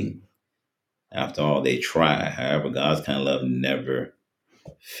quitting. After all, they try. However, God's kind of love never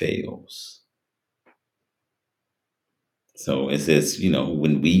fails. So it says,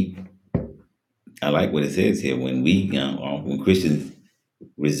 I like what it says here. When Christians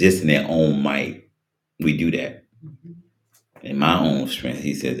resist in their own might, we do that. in my own strength,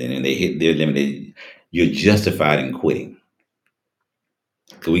 he says, and then they hit their limit, you're justified in quitting.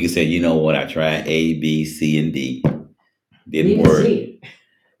 So we can say, you know what, I tried A, B, C, and D. Didn't Need to work. see it.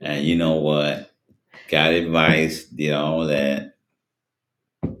 And you know what? Got advice, did all that.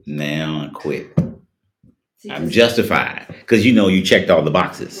 Now I quit. See, I'm justified. Because you checked all the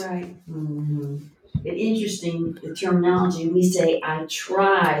boxes. right. Mm-hmm. It's interesting, the terminology, we say, I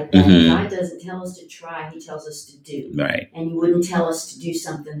tried. But Mhm. God doesn't tell us to try, he tells us to do. Right. And he wouldn't tell us to do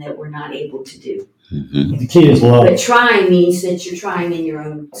something that we're not able to do. Mm-hmm. The key is love. But trying means that you're trying in your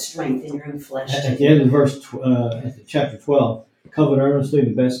own strength, in your own flesh. At the end of chapter 12, covet earnestly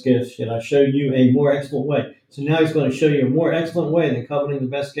the best gifts, yet I show you a more excellent way. So now he's going to show you a more excellent way than coveting the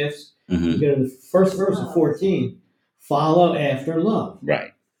best gifts. Mm-hmm. You go to the first verse of 14, follow after love.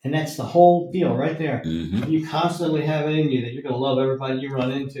 Right. And that's the whole deal right there. Mm-hmm. You constantly have it in you that you're going to love everybody you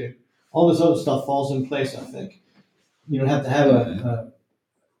run into. All this other stuff falls in place, I think. You don't have to have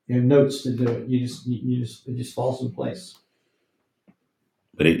notes to do it. It just falls in place.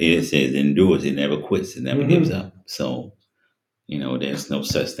 But it says endures, it never quits, it never Mhm. gives up. So, there's no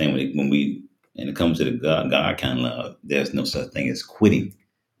such thing when it comes to the God kind of love, there's no such thing as quitting.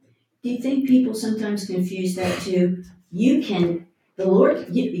 Do you think people sometimes confuse that too? You can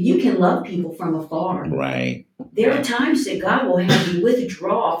love people from afar. Right. There are times that God will have you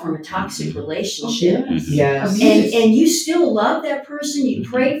withdraw from a toxic relationship. Mhm. Yes. And you still love that person, you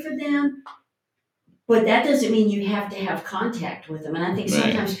pray for them, but that doesn't mean you have to have contact with them. And I think Right.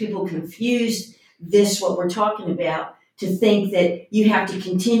 sometimes people confuse this, what we're talking about, to think that you have to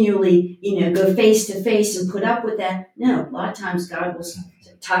continually, go face to face and put up with that. No, a lot of times God will,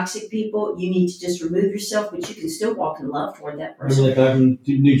 toxic people, you need to just remove yourself, but you can still walk in love toward that person. Remember that guy from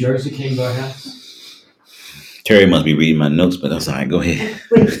New Jersey came to our house? Terry must be reading my notes, but that's all right. Go ahead.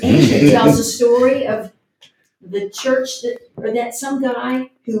 But Andrew tells a story of the church that some guy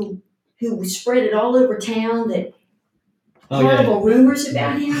who spread it all over town, that horrible rumors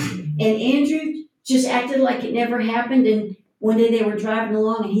about him, and Andrew just acted like it never happened. And one day they were driving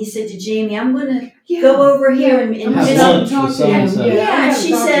along, and he said to Jamie, "I'm gonna go over here and Have visit." lunch with so-and-so. Yeah, and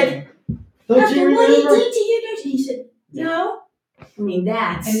she said, Don't "Nothing. you What he remember? did to you?" And he said, "No." I mean,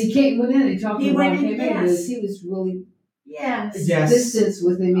 that's And he went in and talked He about went in, him. yes. He was really yes. Yes. distance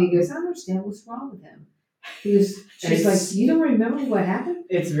with him. He goes, I understand what's wrong with him. He was just It's- like, you don't remember what happened?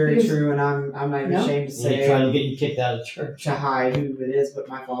 It's very Because- true, and I'm not even No. ashamed to He's say trying to get you kicked out of church. to hide who it is, but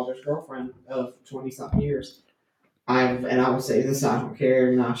my father's girlfriend of 20-something years. I will say this, I don't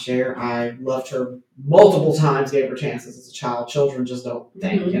care, not share. I loved her multiple times, gave her chances as a child. Children just don't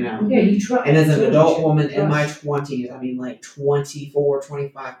think, Mhm. Yeah, you try. And as an adult woman in my 20s, I mean like 24,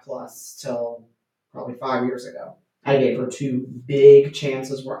 25 plus till probably 5 years ago, I gave her 2 big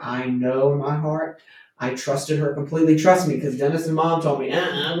chances where I know in my heart I trusted her completely. Trust me, because Dennis and Mom told me,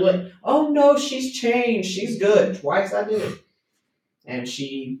 what? Oh no, she's changed. She's good. Twice I did. And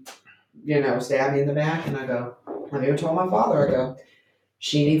she, stabbed me in the back, and I go, I even told my father, I go,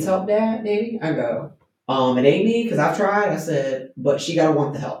 she needs help, Dad, maybe? I go, it ain't me, because I've tried. I said, but she got to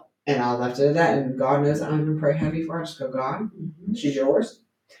want the help. And I left it at that, and God knows I don't even pray heavy for her. I just go, God, she's yours.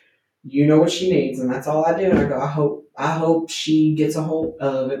 You know what she needs, and that's all I do. And I go, I hope she gets a hold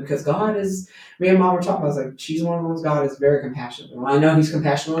of it, because God is, me and Mom were talking about, I was like, she's one of those, God is very compassionate. And I know he's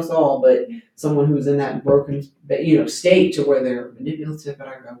compassionate on us all, but someone who's in that broken, state to where they're manipulative, but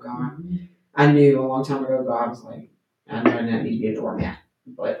I go, God, I knew a long time ago, God was like, I know I didn't need to be a doormat,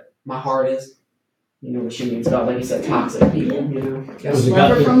 but my heart is, what she needs. God, like you said, toxic people, There was,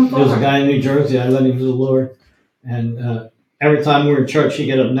 Love her from there was a afar. guy in New Jersey, I led him to the Lord, and every time we were in church, he'd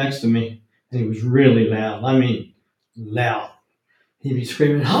get up next to me, and he was really loud. I mean, loud. He'd be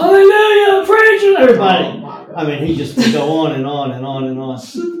screaming, hallelujah, praise you, everybody. Oh, my God. I mean, he just would go on and on and on and on.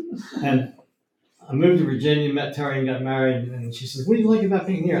 And I moved to Virginia, met Terry, and got married. And she said, what do you like about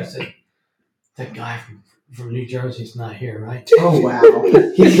being here? I said, that guy from New Jersey's not here, right? Oh,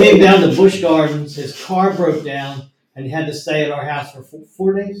 wow. He came down to Busch Gardens. His car broke down, and he had to stay at our house for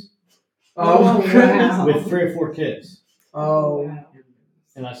 4 days Oh, wow. with 3 or 4 kids. Oh.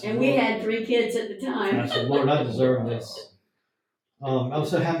 And I said, And we Lord, had 3 kids at the and I time. said, Lord, I deserve this. I was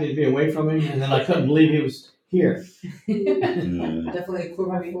so happy to be away from him, and then I couldn't believe he was here. Mm. Definitely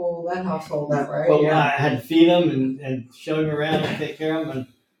equivalent for that household, that right? But I had to feed him and show him around and take care of him,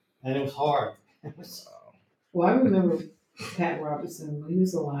 and it was hard. Well, I remember Pat Robertson when he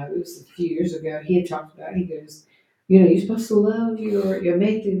was alive. It was a few years ago. He had talked about. He goes, you're supposed to love your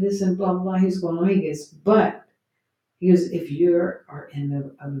mate and this and blah blah. He's going on. He goes, but he goes, if you are in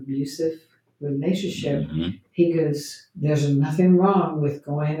an abusive relationship, Mhm. He goes, there's nothing wrong with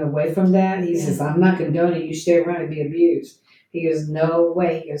going away from that. He says, I'm not condoning you stay around and be abused. He goes, no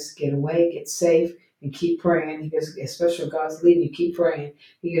way. He goes, get away, get safe, and keep praying. He goes, especially if God's leading you, keep praying.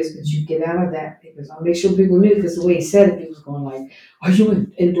 He goes, but you get out of that. He goes, I'll make sure people knew, because the way he said it, he was going like, are you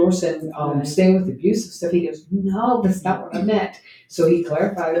endorsing staying with abusive stuff? He goes, no, that's not what I meant. So he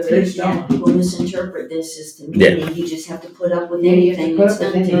clarified it very strong. People misinterpret this as to Yeah. meaning you just have to put up with Yeah, you have to anything put that's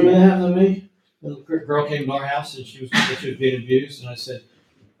up with done to Remember you. that happened to me? The girl came to our house and she was being abused, and I said,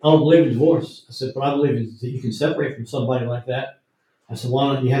 I don't believe in divorce. I said, but I believe that you can separate from somebody like that. I said,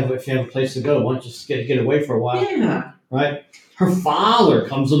 why don't you if you have a place to go, why don't you just get away for a while? Yeah. Right? Her father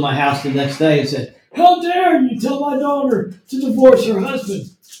comes to my house the next day and said, how dare you tell my daughter to divorce her husband?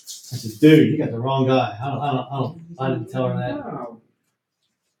 I said, dude, you got the wrong guy. I didn't tell her that. Wow.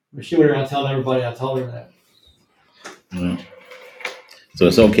 But she went around telling everybody I told her that. Mm. So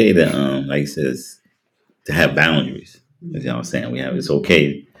it's okay to, like it says, to have boundaries. As y'all saying, it's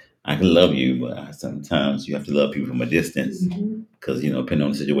okay. I can love you, but sometimes you have to love people from a distance, because depending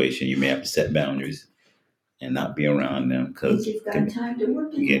on the situation, you may have to set boundaries and not be around them Because because you've got time to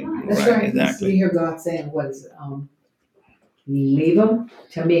work in Yeah. your life. That's Right, right. exactly. You hear God saying, what is it? Leave them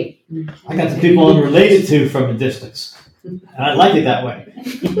to me. I got the people I'm related to from a distance. And I like it that way.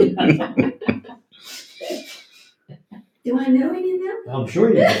 Do I know any of them? I'm sure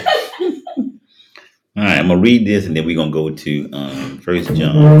you do. All right, I'm gonna read this, and then we're gonna go to 1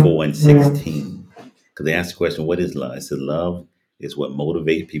 John 4:16, because they asked the question, "What is love?" It says, "Love is what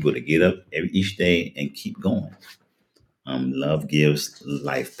motivates people to get up each day and keep going. Love gives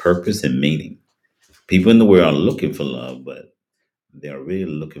life purpose and meaning. People in the world are looking for love, but they're really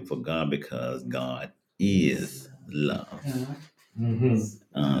looking for God because God is love."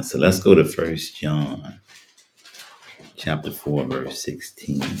 Mm-hmm. So let's go to 1 John chapter 4, verse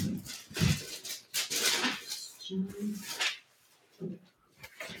 16.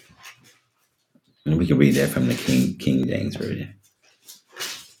 And we can read that from the King James Version.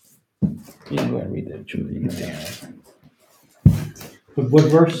 You can go ahead and read that. Truly, you can What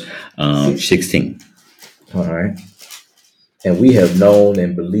verse? 16. All right. And we have known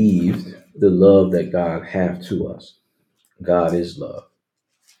and believed the love that God hath to us. God is love.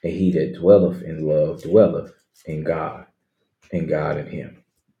 And he that dwelleth in love dwelleth in God, and God in him.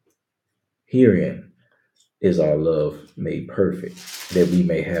 Herein is our love made perfect, that we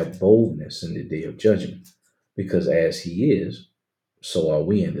may have boldness in the day of judgment. Because as he is, so are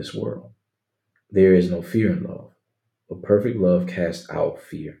we in this world. There is no fear in love, but perfect love casts out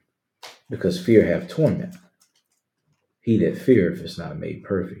fear, because fear hath torment. He that feareth is not made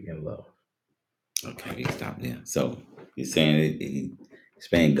perfect in love. Okay, we stop there. So he's saying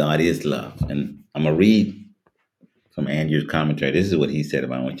God is love. And I'm going to read from Andrew's commentary. This is what he said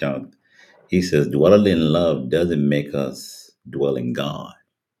about what y'all. He says, dwelling in love doesn't make us dwell in God,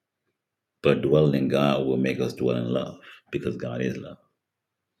 but dwelling in God will make us dwell in love, because God is love.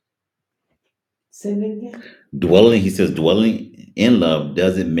 Say that again. He says, dwelling in love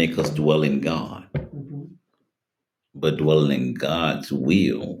doesn't make us dwell in God, but dwelling in God's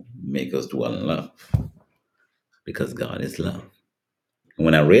will make us dwell in love, because God is love. And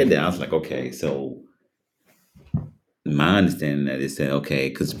when I read that, I was like, okay, so my understanding that it said, okay,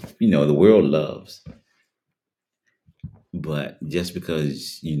 because the world loves, but just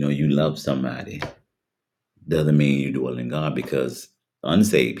because you love somebody doesn't mean you dwell in God, because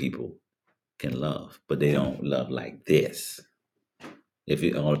unsaved people can love, but they don't love like this. If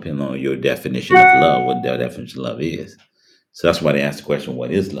it all depends on your definition of love, what their definition of love is. So that's why they asked the question, what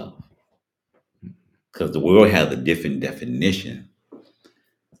is love? Because the world has a different definition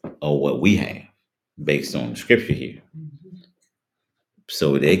of what we have based on the scripture here.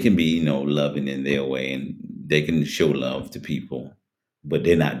 So they can be, loving in their way, and they can show love to people, but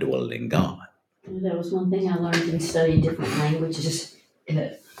they're not dwelling in God. That was one thing I learned in studying different languages.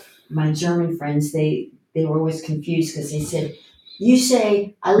 My German friends, they were always confused because they said, you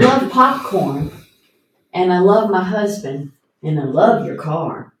say, I love popcorn, and I love my husband, and I love your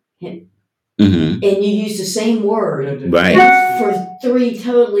car. Mm-hmm. And you use the same word Right. for three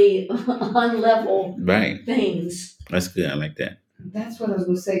totally unlevel Right. things. That's good. I like that. That's what I was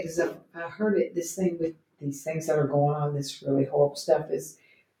going to say, because I heard it, this thing with these things that are going on, this really horrible stuff, is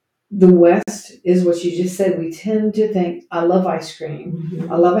the West is what you just said. We tend to think, I love ice cream.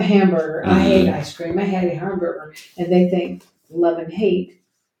 I love a hamburger. I hate ice cream. I hate a hamburger. And they think love and hate.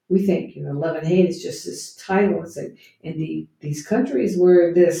 We think, love and hate is just this title. It's in these countries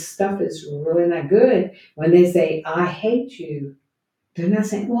where this stuff is really not good, when they say, I hate you, they're not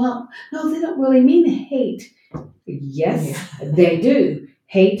saying, well, no, they don't really mean hate. Yes, they do.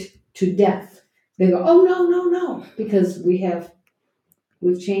 Hate to death. they go, oh, no, because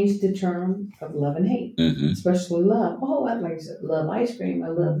we've changed the term of love and hate, especially love. Oh, I like love ice cream. I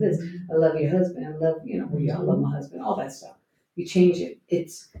love this. I love your husband. I love, I love my husband, all that stuff. You change it.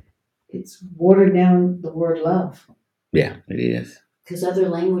 It's watered down the word love. Yeah, it is. Because other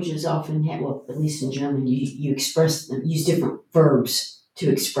languages often have, well, at least in German, you express them, use different verbs to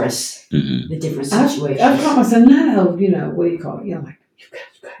express the different situations. I promise I'm not what do you call it? Like,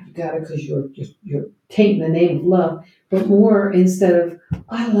 you got it because you're tainting the name of love. But more instead of,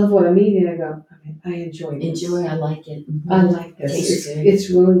 I love what I'm eating, I go, I enjoy this. I like it. I like this. It's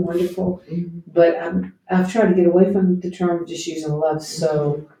really wonderful. But I've tried to get away from the term of just using love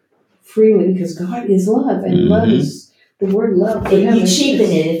so freely because God is love. And love is, the word love. You cheapen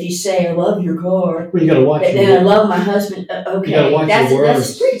it if you say, I love your car. Well, you got to watch But your then I words. love my husband. Okay, You gotta watch that's your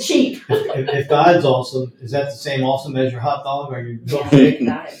words. pretty cheap. If God's awesome, is that the same awesome as your hot dog or your milkshake?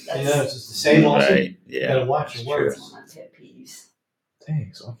 It's just the same awesome. Right. You Yeah. gotta watch your words. That's one of my pet peeves.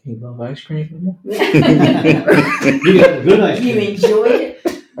 Dang, so I can't love ice cream anymore. You got good ice You cream. enjoy it?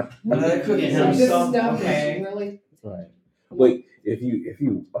 The cookies Yeah. and This stuff. stuff is Okay. really Right. But if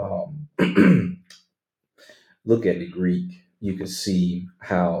you look at the Greek, you can see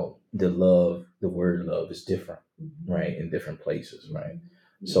how the word love is different, right, in different places, right?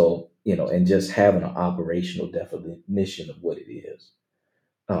 So, and just having an operational definition of what it is.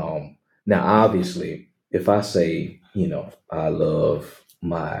 Now, obviously, if I say, I love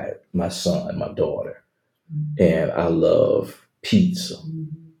my son, my daughter, and I love pizza.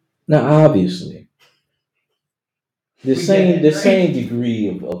 Now, obviously, the same degree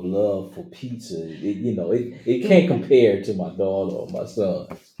of love for pizza, it can't compare to my daughter or my son,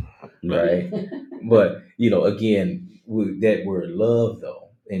 right? But again, with that word love though,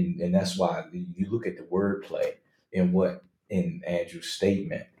 and that's why you look at the wordplay and what in Andrew's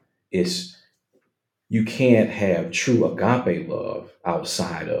statement is, you can't have true agape love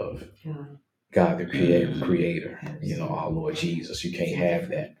outside of God the creator, our Lord Jesus. You can't have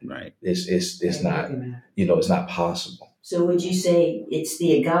that. Right. It's not, it's not possible. So would you say it's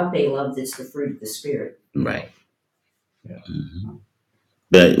the agape love that's the fruit of the Spirit? Right. Yeah.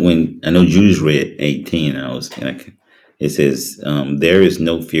 But when I know Judas read 18, it says, there is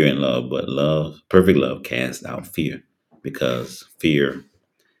no fear in love, but perfect love casts out fear, because fear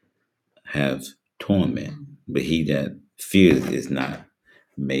has torment. But he that fears is not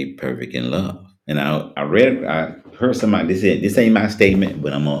made perfect in love. And I heard somebody, they said, this ain't my statement,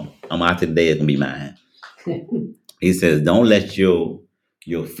 but I'm out today, it's gonna be mine. He says, don't let your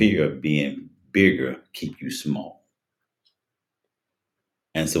fear of being bigger keep you small.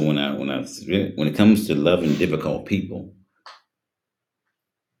 And so when it comes to loving difficult people,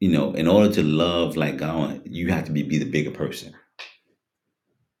 in order to love like God, you have to be the bigger person.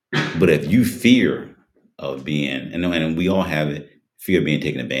 But if you fear of being, and we all have it, fear of being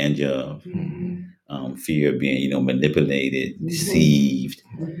taken advantage of, fear of being, manipulated, deceived,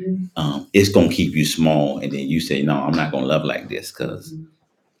 it's gonna keep you small. And then you say, no, I'm not gonna love like this because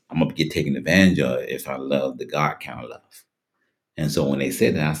I'm gonna get taken advantage of if I love the God kind of love. And so when they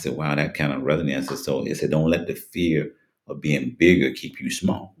said that, I said, wow, that kind of resonates. So it said, don't let the fear of being bigger keep you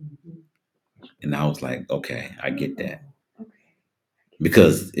small. And I was like, okay, I get that.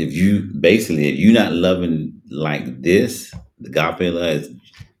 Because if you're not loving like this, the agape love as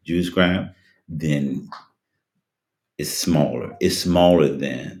Judas described, then it's smaller. It's smaller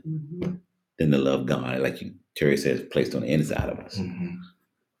than the love of God, like Terry says, placed on the inside of us. And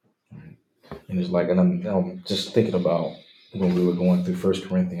it's like, and I'm just thinking about when we were going through 1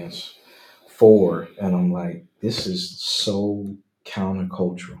 Corinthians 4, and I'm like, this is so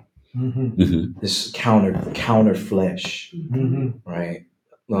countercultural. This counter flesh, right?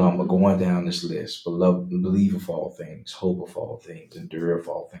 I'm going down this list: believe of all things, hope of all things, endure of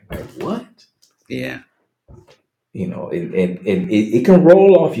all things. Like what? Yeah. And it can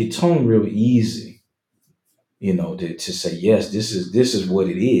roll off your tongue real easy, to say, yes, this is what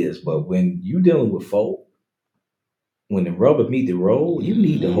it is. But when you dealing with folk, when the rubber meet the road, you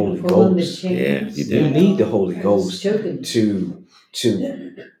need the Holy Ghost. Yeah, you do. You need the Holy Ghost to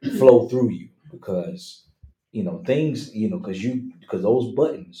flow through you, because things, because those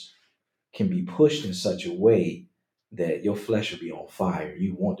buttons can be pushed in such a way that your flesh will be on fire.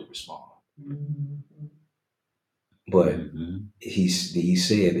 You want to respond. But he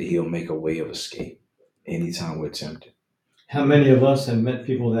said that he'll make a way of escape anytime we're tempted. How many of us have met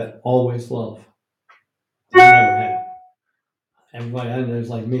people that always love? I never have. Everybody I know is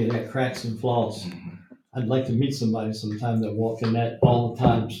like me, they got cracks and flaws. I'd like to meet somebody sometime that walk in that all the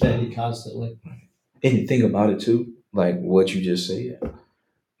time, steady, constantly. And you think about it too, like what you just said.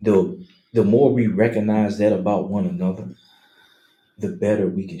 the more we recognize that about one another, the better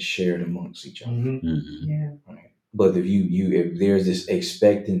we can share it amongst each other. Mhm. Mhm. Yeah. Right? But if there's this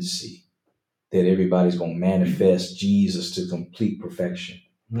expectancy that everybody's going to manifest Jesus to complete perfection,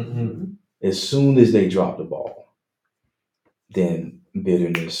 Mhm. as soon as they drop the ball, then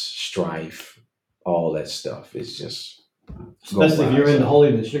bitterness, strife, all that stuff is just Especially if you're into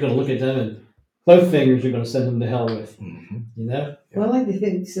holiness, you're going to look at them and both fingers you're going to send them to hell with. Mhm. You know? Well, I like to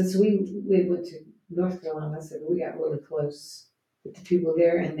think since we went to North Carolina, so we got really close with the people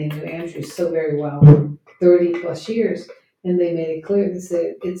there, and they knew Andrew so very well, 30+ years, and they made it clear. They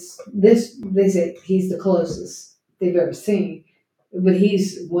said it's this. They said he's the closest they've ever seen, but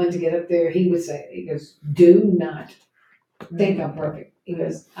he's one to get up there. He would say, he goes, "Do not think I'm perfect." He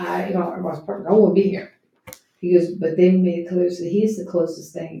goes, "I was perfect. I won't be here." He goes, but they made it clear that he's the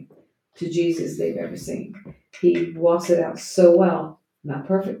closest thing to Jesus they've ever seen. He walks it out so well. Not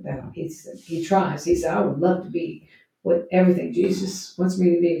perfect though. He tries. He said, "I would love to be what everything Jesus wants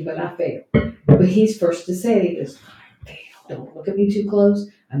me to be, but I fail." But he's first to say it. He goes, "I fail. Don't look at me too close.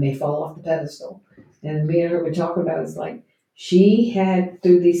 I may fall off the pedestal." And me and her were talking about it's like she had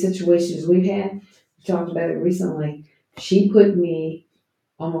through these situations we've had. We talked about it recently. She put me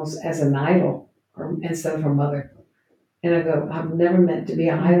almost as an idol instead of her mother. And I go, I'm never meant to be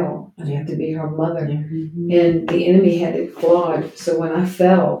an idol. I have to be her mother. And the enemy had it clawed. So when I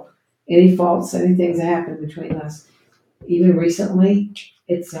fell, any faults, anything that happened between us, even recently,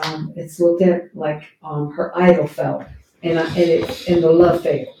 it's looked at like her idol fell, and the love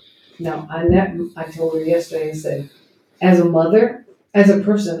failed. Now I told her yesterday. I said, as a mother, as a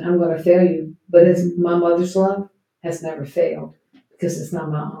person, I'm going to fail you, but as my mother's love has never failed because it's not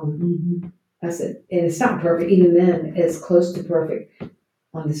my own. I said, and it's not perfect. Even then, it's close to perfect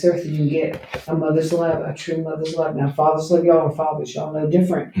on this earth as you can get a mother's love, a true mother's love. Now, fathers love y'all, and fathers, y'all know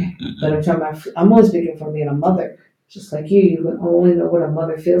different. But I'm talking about, I'm only speaking from being a mother. Just like you can only know what a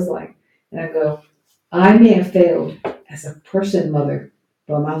mother feels like. And I go, I may have failed as a person, mother,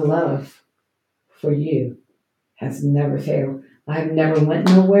 but my love for you has never failed. I have never went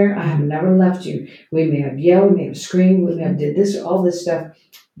nowhere. I have never left you. We may have yelled, we may have screamed, we may have did this, all this stuff,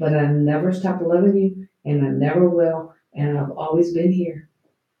 but I never stopped loving you, and I never will, and I've always been here.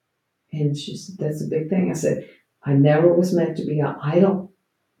 And she said, that's a big thing. I said, I never was meant to be an idol.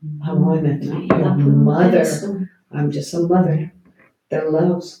 I'm only meant to be your mother. I'm just a mother that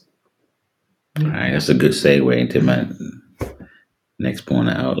loves. All right, that's a good segue into my next point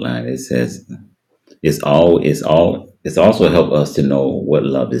I outlined. It says it's also help us to know what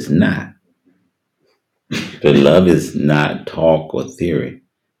love is not. But love is not talk or theory,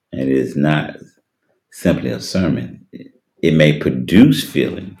 and it is not simply a sermon. It may produce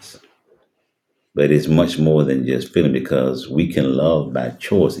feelings, but it's much more than just feeling because we can love by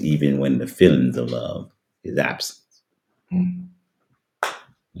choice even when the feelings of love is absent.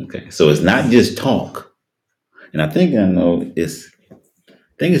 Okay, so it's not just talk, and I think it's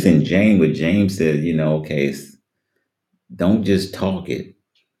in James where James says, okay, don't just talk it,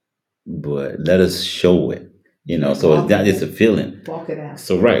 but let us show it. So it's not just a feeling. Walk it out.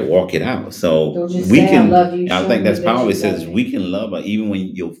 So right, walk it out. So Don't just we say, can. I love you. I show think me that's that power. you It says love me. we can love even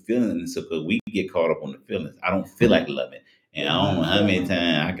when you're feeling. So because we get caught up on the feelings. I don't feel like loving, and I don't know how many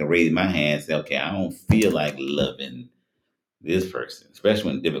times I can raise my hand and say, okay, I don't feel like loving this person,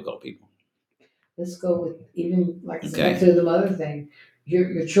 especially when difficult people. Let's go with even like Okay. back to the mother thing.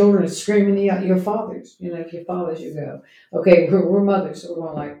 Your children are screaming at your fathers. If your fathers, you go, okay, we're mothers, so we're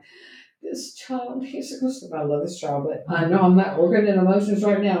going like, this child, he's supposed to. I love this child, but I know I'm not working in emotions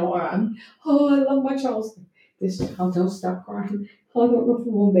right now. Or I love my child. This child, don't stop crying. I don't know if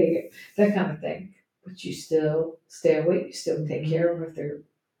we will make it. That kind of thing. But you still stay awake. You still take care of them if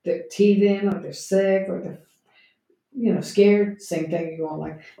they're teething or they're sick or they're scared. Same thing. You're going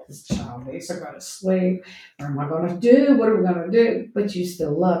like, this child, they're going to sleep. What am I going to do? What are we going to do? But you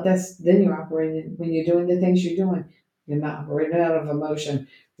still love. Then you're operating when you're doing the things you're doing. You're not operating out of emotion.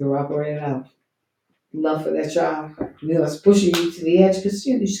 You're operating out of love for that child. It's pushing you to the edge because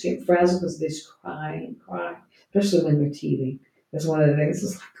you just get frazzled because they're crying, especially when they're teething. That's one of the things.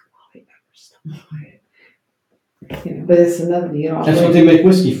 It's like, oh, they never stop crying. But it's another. That's what they make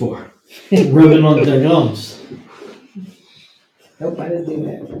whiskey for. Rubbing on their gums. Nope, I didn't do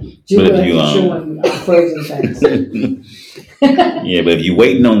that. But if you showing frozen things. Yeah, but if you're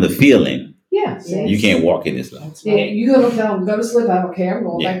waiting on the feeling, Yeah, you can't walk in this love. Yeah, you go to tell them, go to sleep. I don't care. I'm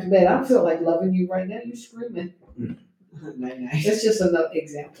going back to bed. I don't feel like loving you right now. You're screaming. It's just another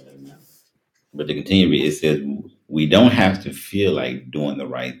example. But to continue, it says we don't have to feel like doing the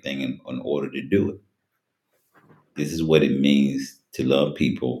right thing in order to do it. This is what it means to love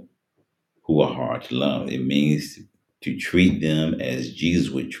people who are hard to love. It means to treat them as Jesus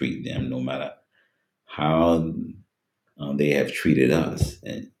would treat them, no matter how they have treated us.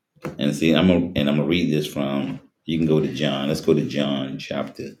 And see, I'm gonna read this from. You can go to John. Let's go to John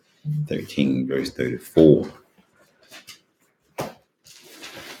chapter 13, verse 34.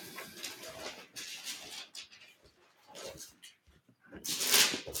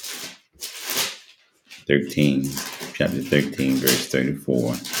 Chapter 13, verse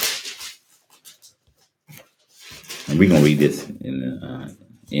 34. And we're gonna read this in the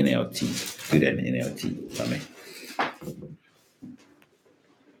NLT. Do that in NLT. I mean.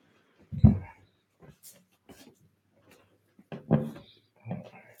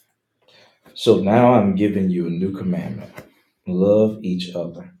 So now I'm giving you a new commandment. Love each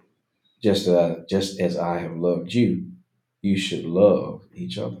other. Just as I have loved you, you should love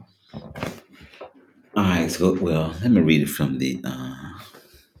each other. All right, so let me read it from the I'm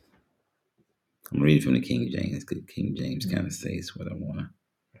reading from the King James, because King James kind of says what I want to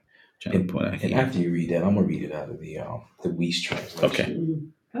try to point out And here. after you read that, I'm gonna read it out of the Weiss translation. Okay.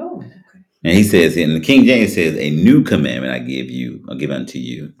 Oh, okay. And he says, in the King James says, a new commandment I give unto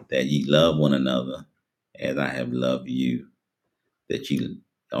you, that ye love one another as I have loved you, that ye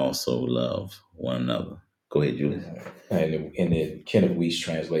also love one another. Go ahead, Julius. And in the Kenneth Weiss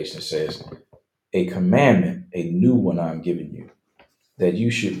translation, it says, a commandment, a new one I'm giving you, that you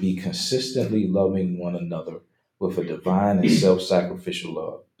should be consistently loving one another with a divine and self-sacrificial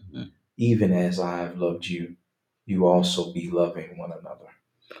love. Mhm. Even as I have loved you, you also be loving one another.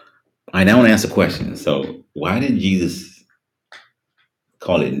 All right, now I want to ask a question. So why did Jesus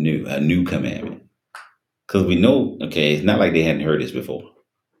call it new, a new commandment? Because we know, okay, it's not like they hadn't heard this before.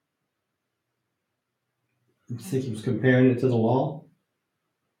 You think he was comparing it to the law?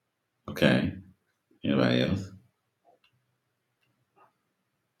 Okay. Anybody else?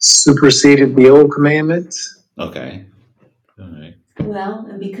 Superseded the old commandments. Okay. All right. Well,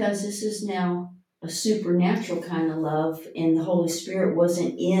 and because this is now a supernatural kind of love, and the Holy Spirit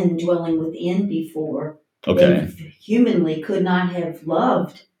wasn't dwelling within before, Okay. they humanly could not have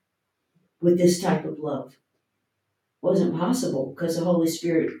loved with this type of love. Wasn't possible because the Holy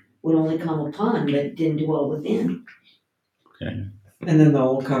Spirit would only come upon, but it didn't dwell within. Okay. And then the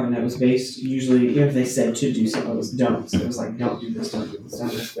old covenant was based usually, if they said to do something, it was don'ts. It was like, don't do this, don't do this, don't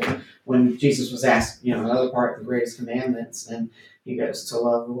do this. But when Jesus was asked, another part of the greatest commandments, and he goes to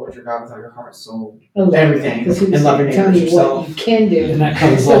love the Lord your God with all your heart, soul, everything, Because he and was love your neighbor telling as you what yourself. you can do. And that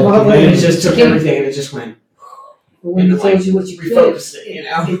covers So all why the would And it you just took can't- everything and it just went, But when he and, told you what you could, refocused it,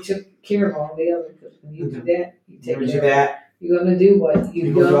 it took care of all the other. Because when you do that, you You take ever do care of that? You're gonna do what You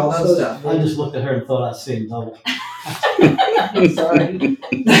you've go done. do all that supposed stuff. to I do. just looked at her and thought I seen double. I'm sorry.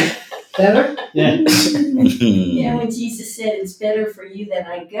 Better? Yeah. Yeah, when Jesus said it's better for you that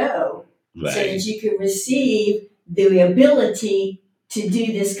I go, so Right. that you can receive the ability to do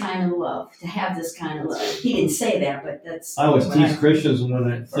this kind of love, to have this kind of love. He didn't say that, but that's. I always what tease Christians when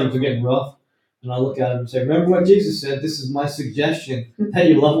things are getting rough, and I look at them and say, remember what Jesus said? This is my suggestion, that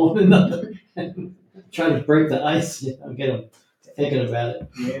you love one another. Trying to break the ice, get them thinking about it.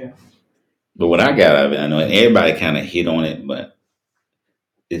 Yeah. But what I got out of it, I know everybody kind of hit on it, but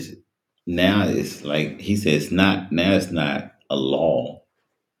it's like he says, it's not a law.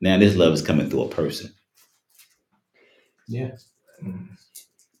 Now this love is coming through a person. Yeah.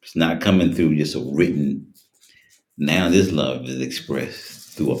 It's not coming through just a written. Now this love is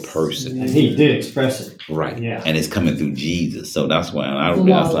expressed through a person. And he did express it. Right. Yeah. And it's coming through Jesus. So that's why I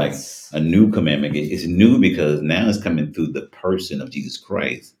realized like Flawless. a new commandment. It's new because now it's coming through the person of Jesus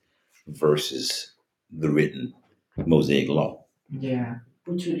Christ versus the written Mosaic law. Yeah.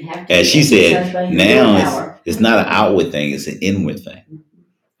 Which would have to As she exercised said, by your now willpower. it's not an outward thing, it's an inward thing.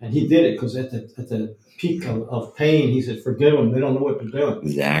 And he did it because at the peak of pain, he said, forgive them. They don't know what they're doing.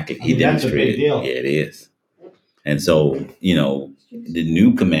 Exactly. I He mean, that's a big demonstrated. deal. Yeah, it is. And so, the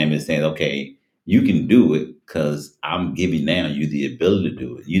new commandment saying, okay, you can do it because I'm giving now you the ability to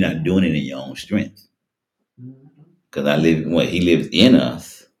do it. You're not doing it in your own strength. Because he lives in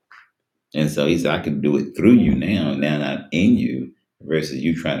us. And so he said, I can do it through you now not in you, versus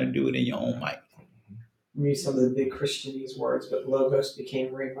you trying to do it in your own might. We use some of the big Christianese words, but logos became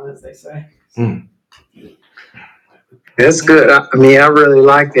rhema, as they say. That's good. I mean, I really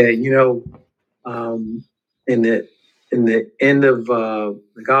like that. In the end of the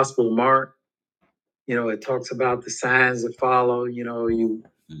Gospel of Mark, it talks about the signs that follow. You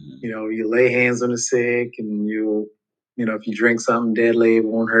lay hands on the sick, and if you drink something deadly, it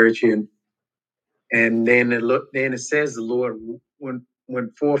won't hurt you. And then it says the Lord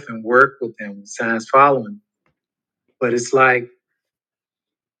went forth and worked with them, signs following. But it's like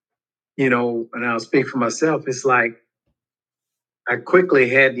and I'll speak for myself, it's like I quickly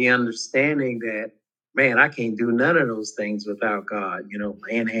had the understanding that, man, I can't do none of those things without God.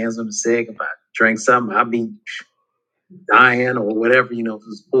 Laying hands on the sick, if I drink something, I'll be dying or whatever, if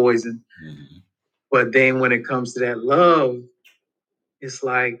it's poison. Mm-hmm. But then when it comes to that love, it's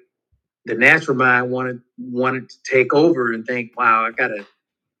like the natural mind wanted to take over and think, wow, I gotta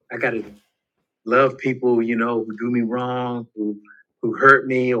love people, who do me wrong, who hurt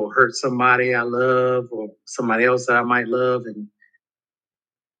me or hurt somebody I love or somebody else that I might love, and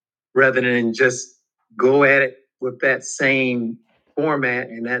rather than just go at it with that same format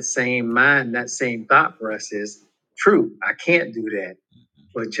and that same mind, that same thought process. True, I can't do that.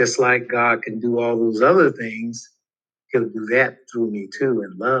 But just like God can do all those other things, he'll do that through me too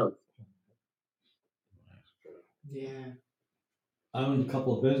in love. Yeah. I owned a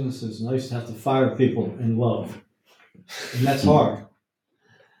couple of businesses and I used to have to fire people in love. And that's hard.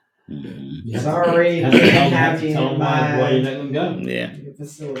 Mm-hmm. You have Sorry, to, have to can't tell, have to you tell in them why you my let them go. Yeah.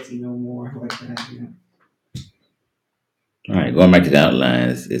 facility no more like that. All right, going back to the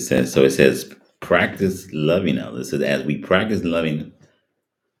outlines, it says practice loving others. So as we practice loving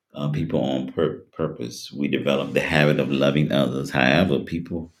people on purpose, we develop the habit of loving others. However,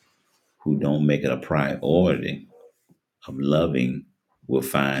 people who don't make it a priority of loving will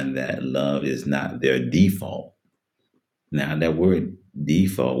find that love is not their default. Now, that word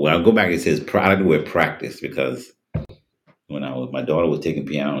default, well, I'll go back. It says, I like the word practice because when my daughter was taking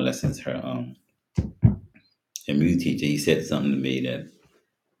piano lessons, her music teacher, he said something to me that,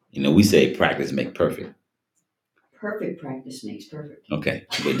 we say practice make perfect. Perfect practice makes perfect. Okay.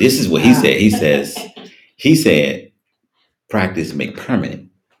 But this is what he said. He said practice make permanent.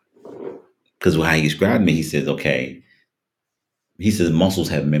 Because how he described me, he says, okay, he says muscles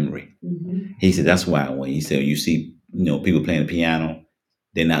have memory. Mm-hmm. He said that's why when he said you see, people playing the piano,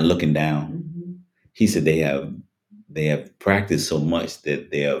 they're not looking down. Mm-hmm. He said they have practiced so much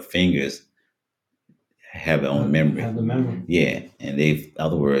that their fingers have their own memory. Have the memory. Yeah. And in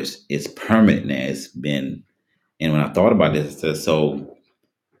other words, it's permanent now. It's been, and when I thought about this, I said, so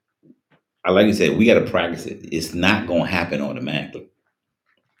I like you said, we got to practice it. It's not going to happen automatically.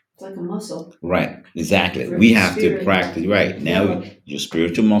 It's like a muscle. Right. Exactly. For We your have to spirit. practice. Right. Now, Develop. your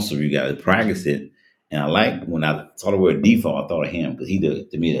spiritual muscle, you got to practice it. And I like when I saw the word default, I thought of him because he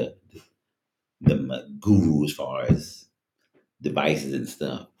to me the guru as far as devices and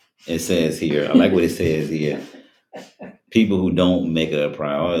stuff. It says here, I like what it says here. People who don't make it a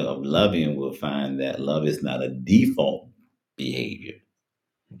priority of loving will find that love is not a default behavior.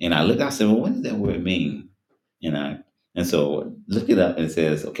 And I said, well, what does that word mean? And so look it up and it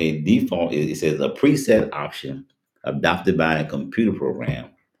says, okay, default it says a preset option adopted by a computer program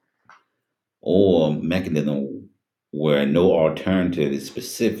or mechanism where no alternative is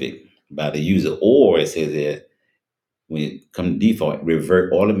specific by the user, or it says that when it comes to default,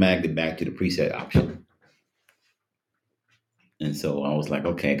 revert automatically back to the preset option. And so I was like,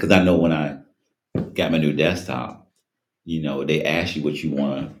 okay, because I know when I got my new desktop, they ask you what you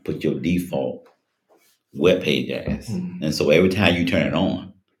want to put your default web page as. Mhm. And so every time you turn it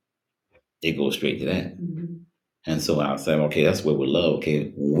on, it goes straight to that. Mm-hmm. And so I said, okay, that's what we love.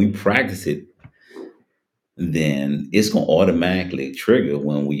 Okay, when we practice it, then it's going to automatically trigger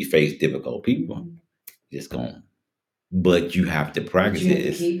when we face difficult people. It's going, but you have to But practice you have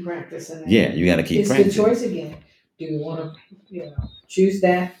it. to keep practicing it. Yeah, you got to keep It's the practicing. choice again. Do you want to, choose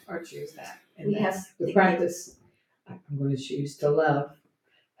that or choose that? And We have that's to the practice. I'm going to choose to love.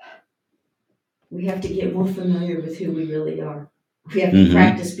 We have to get more familiar with who we really are. We have to Mhm.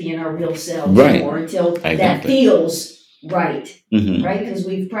 practice being our real selves Right. more until that Exactly. feels right, Mhm. right? Because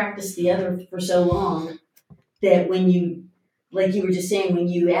we've practiced the other for so long that when you, like you were just saying, when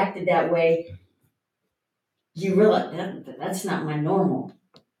you acted that way, you realize that's not my normal,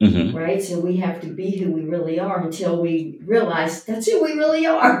 Mhm. right? So we have to be who we really are until we realize that's who we really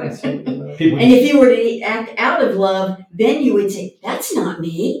are. That's what we love. People, And if you were to act out of love, then you would say, that's not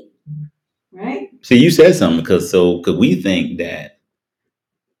me, right? See, you said something because we think that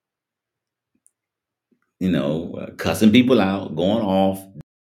cussing people out, going off,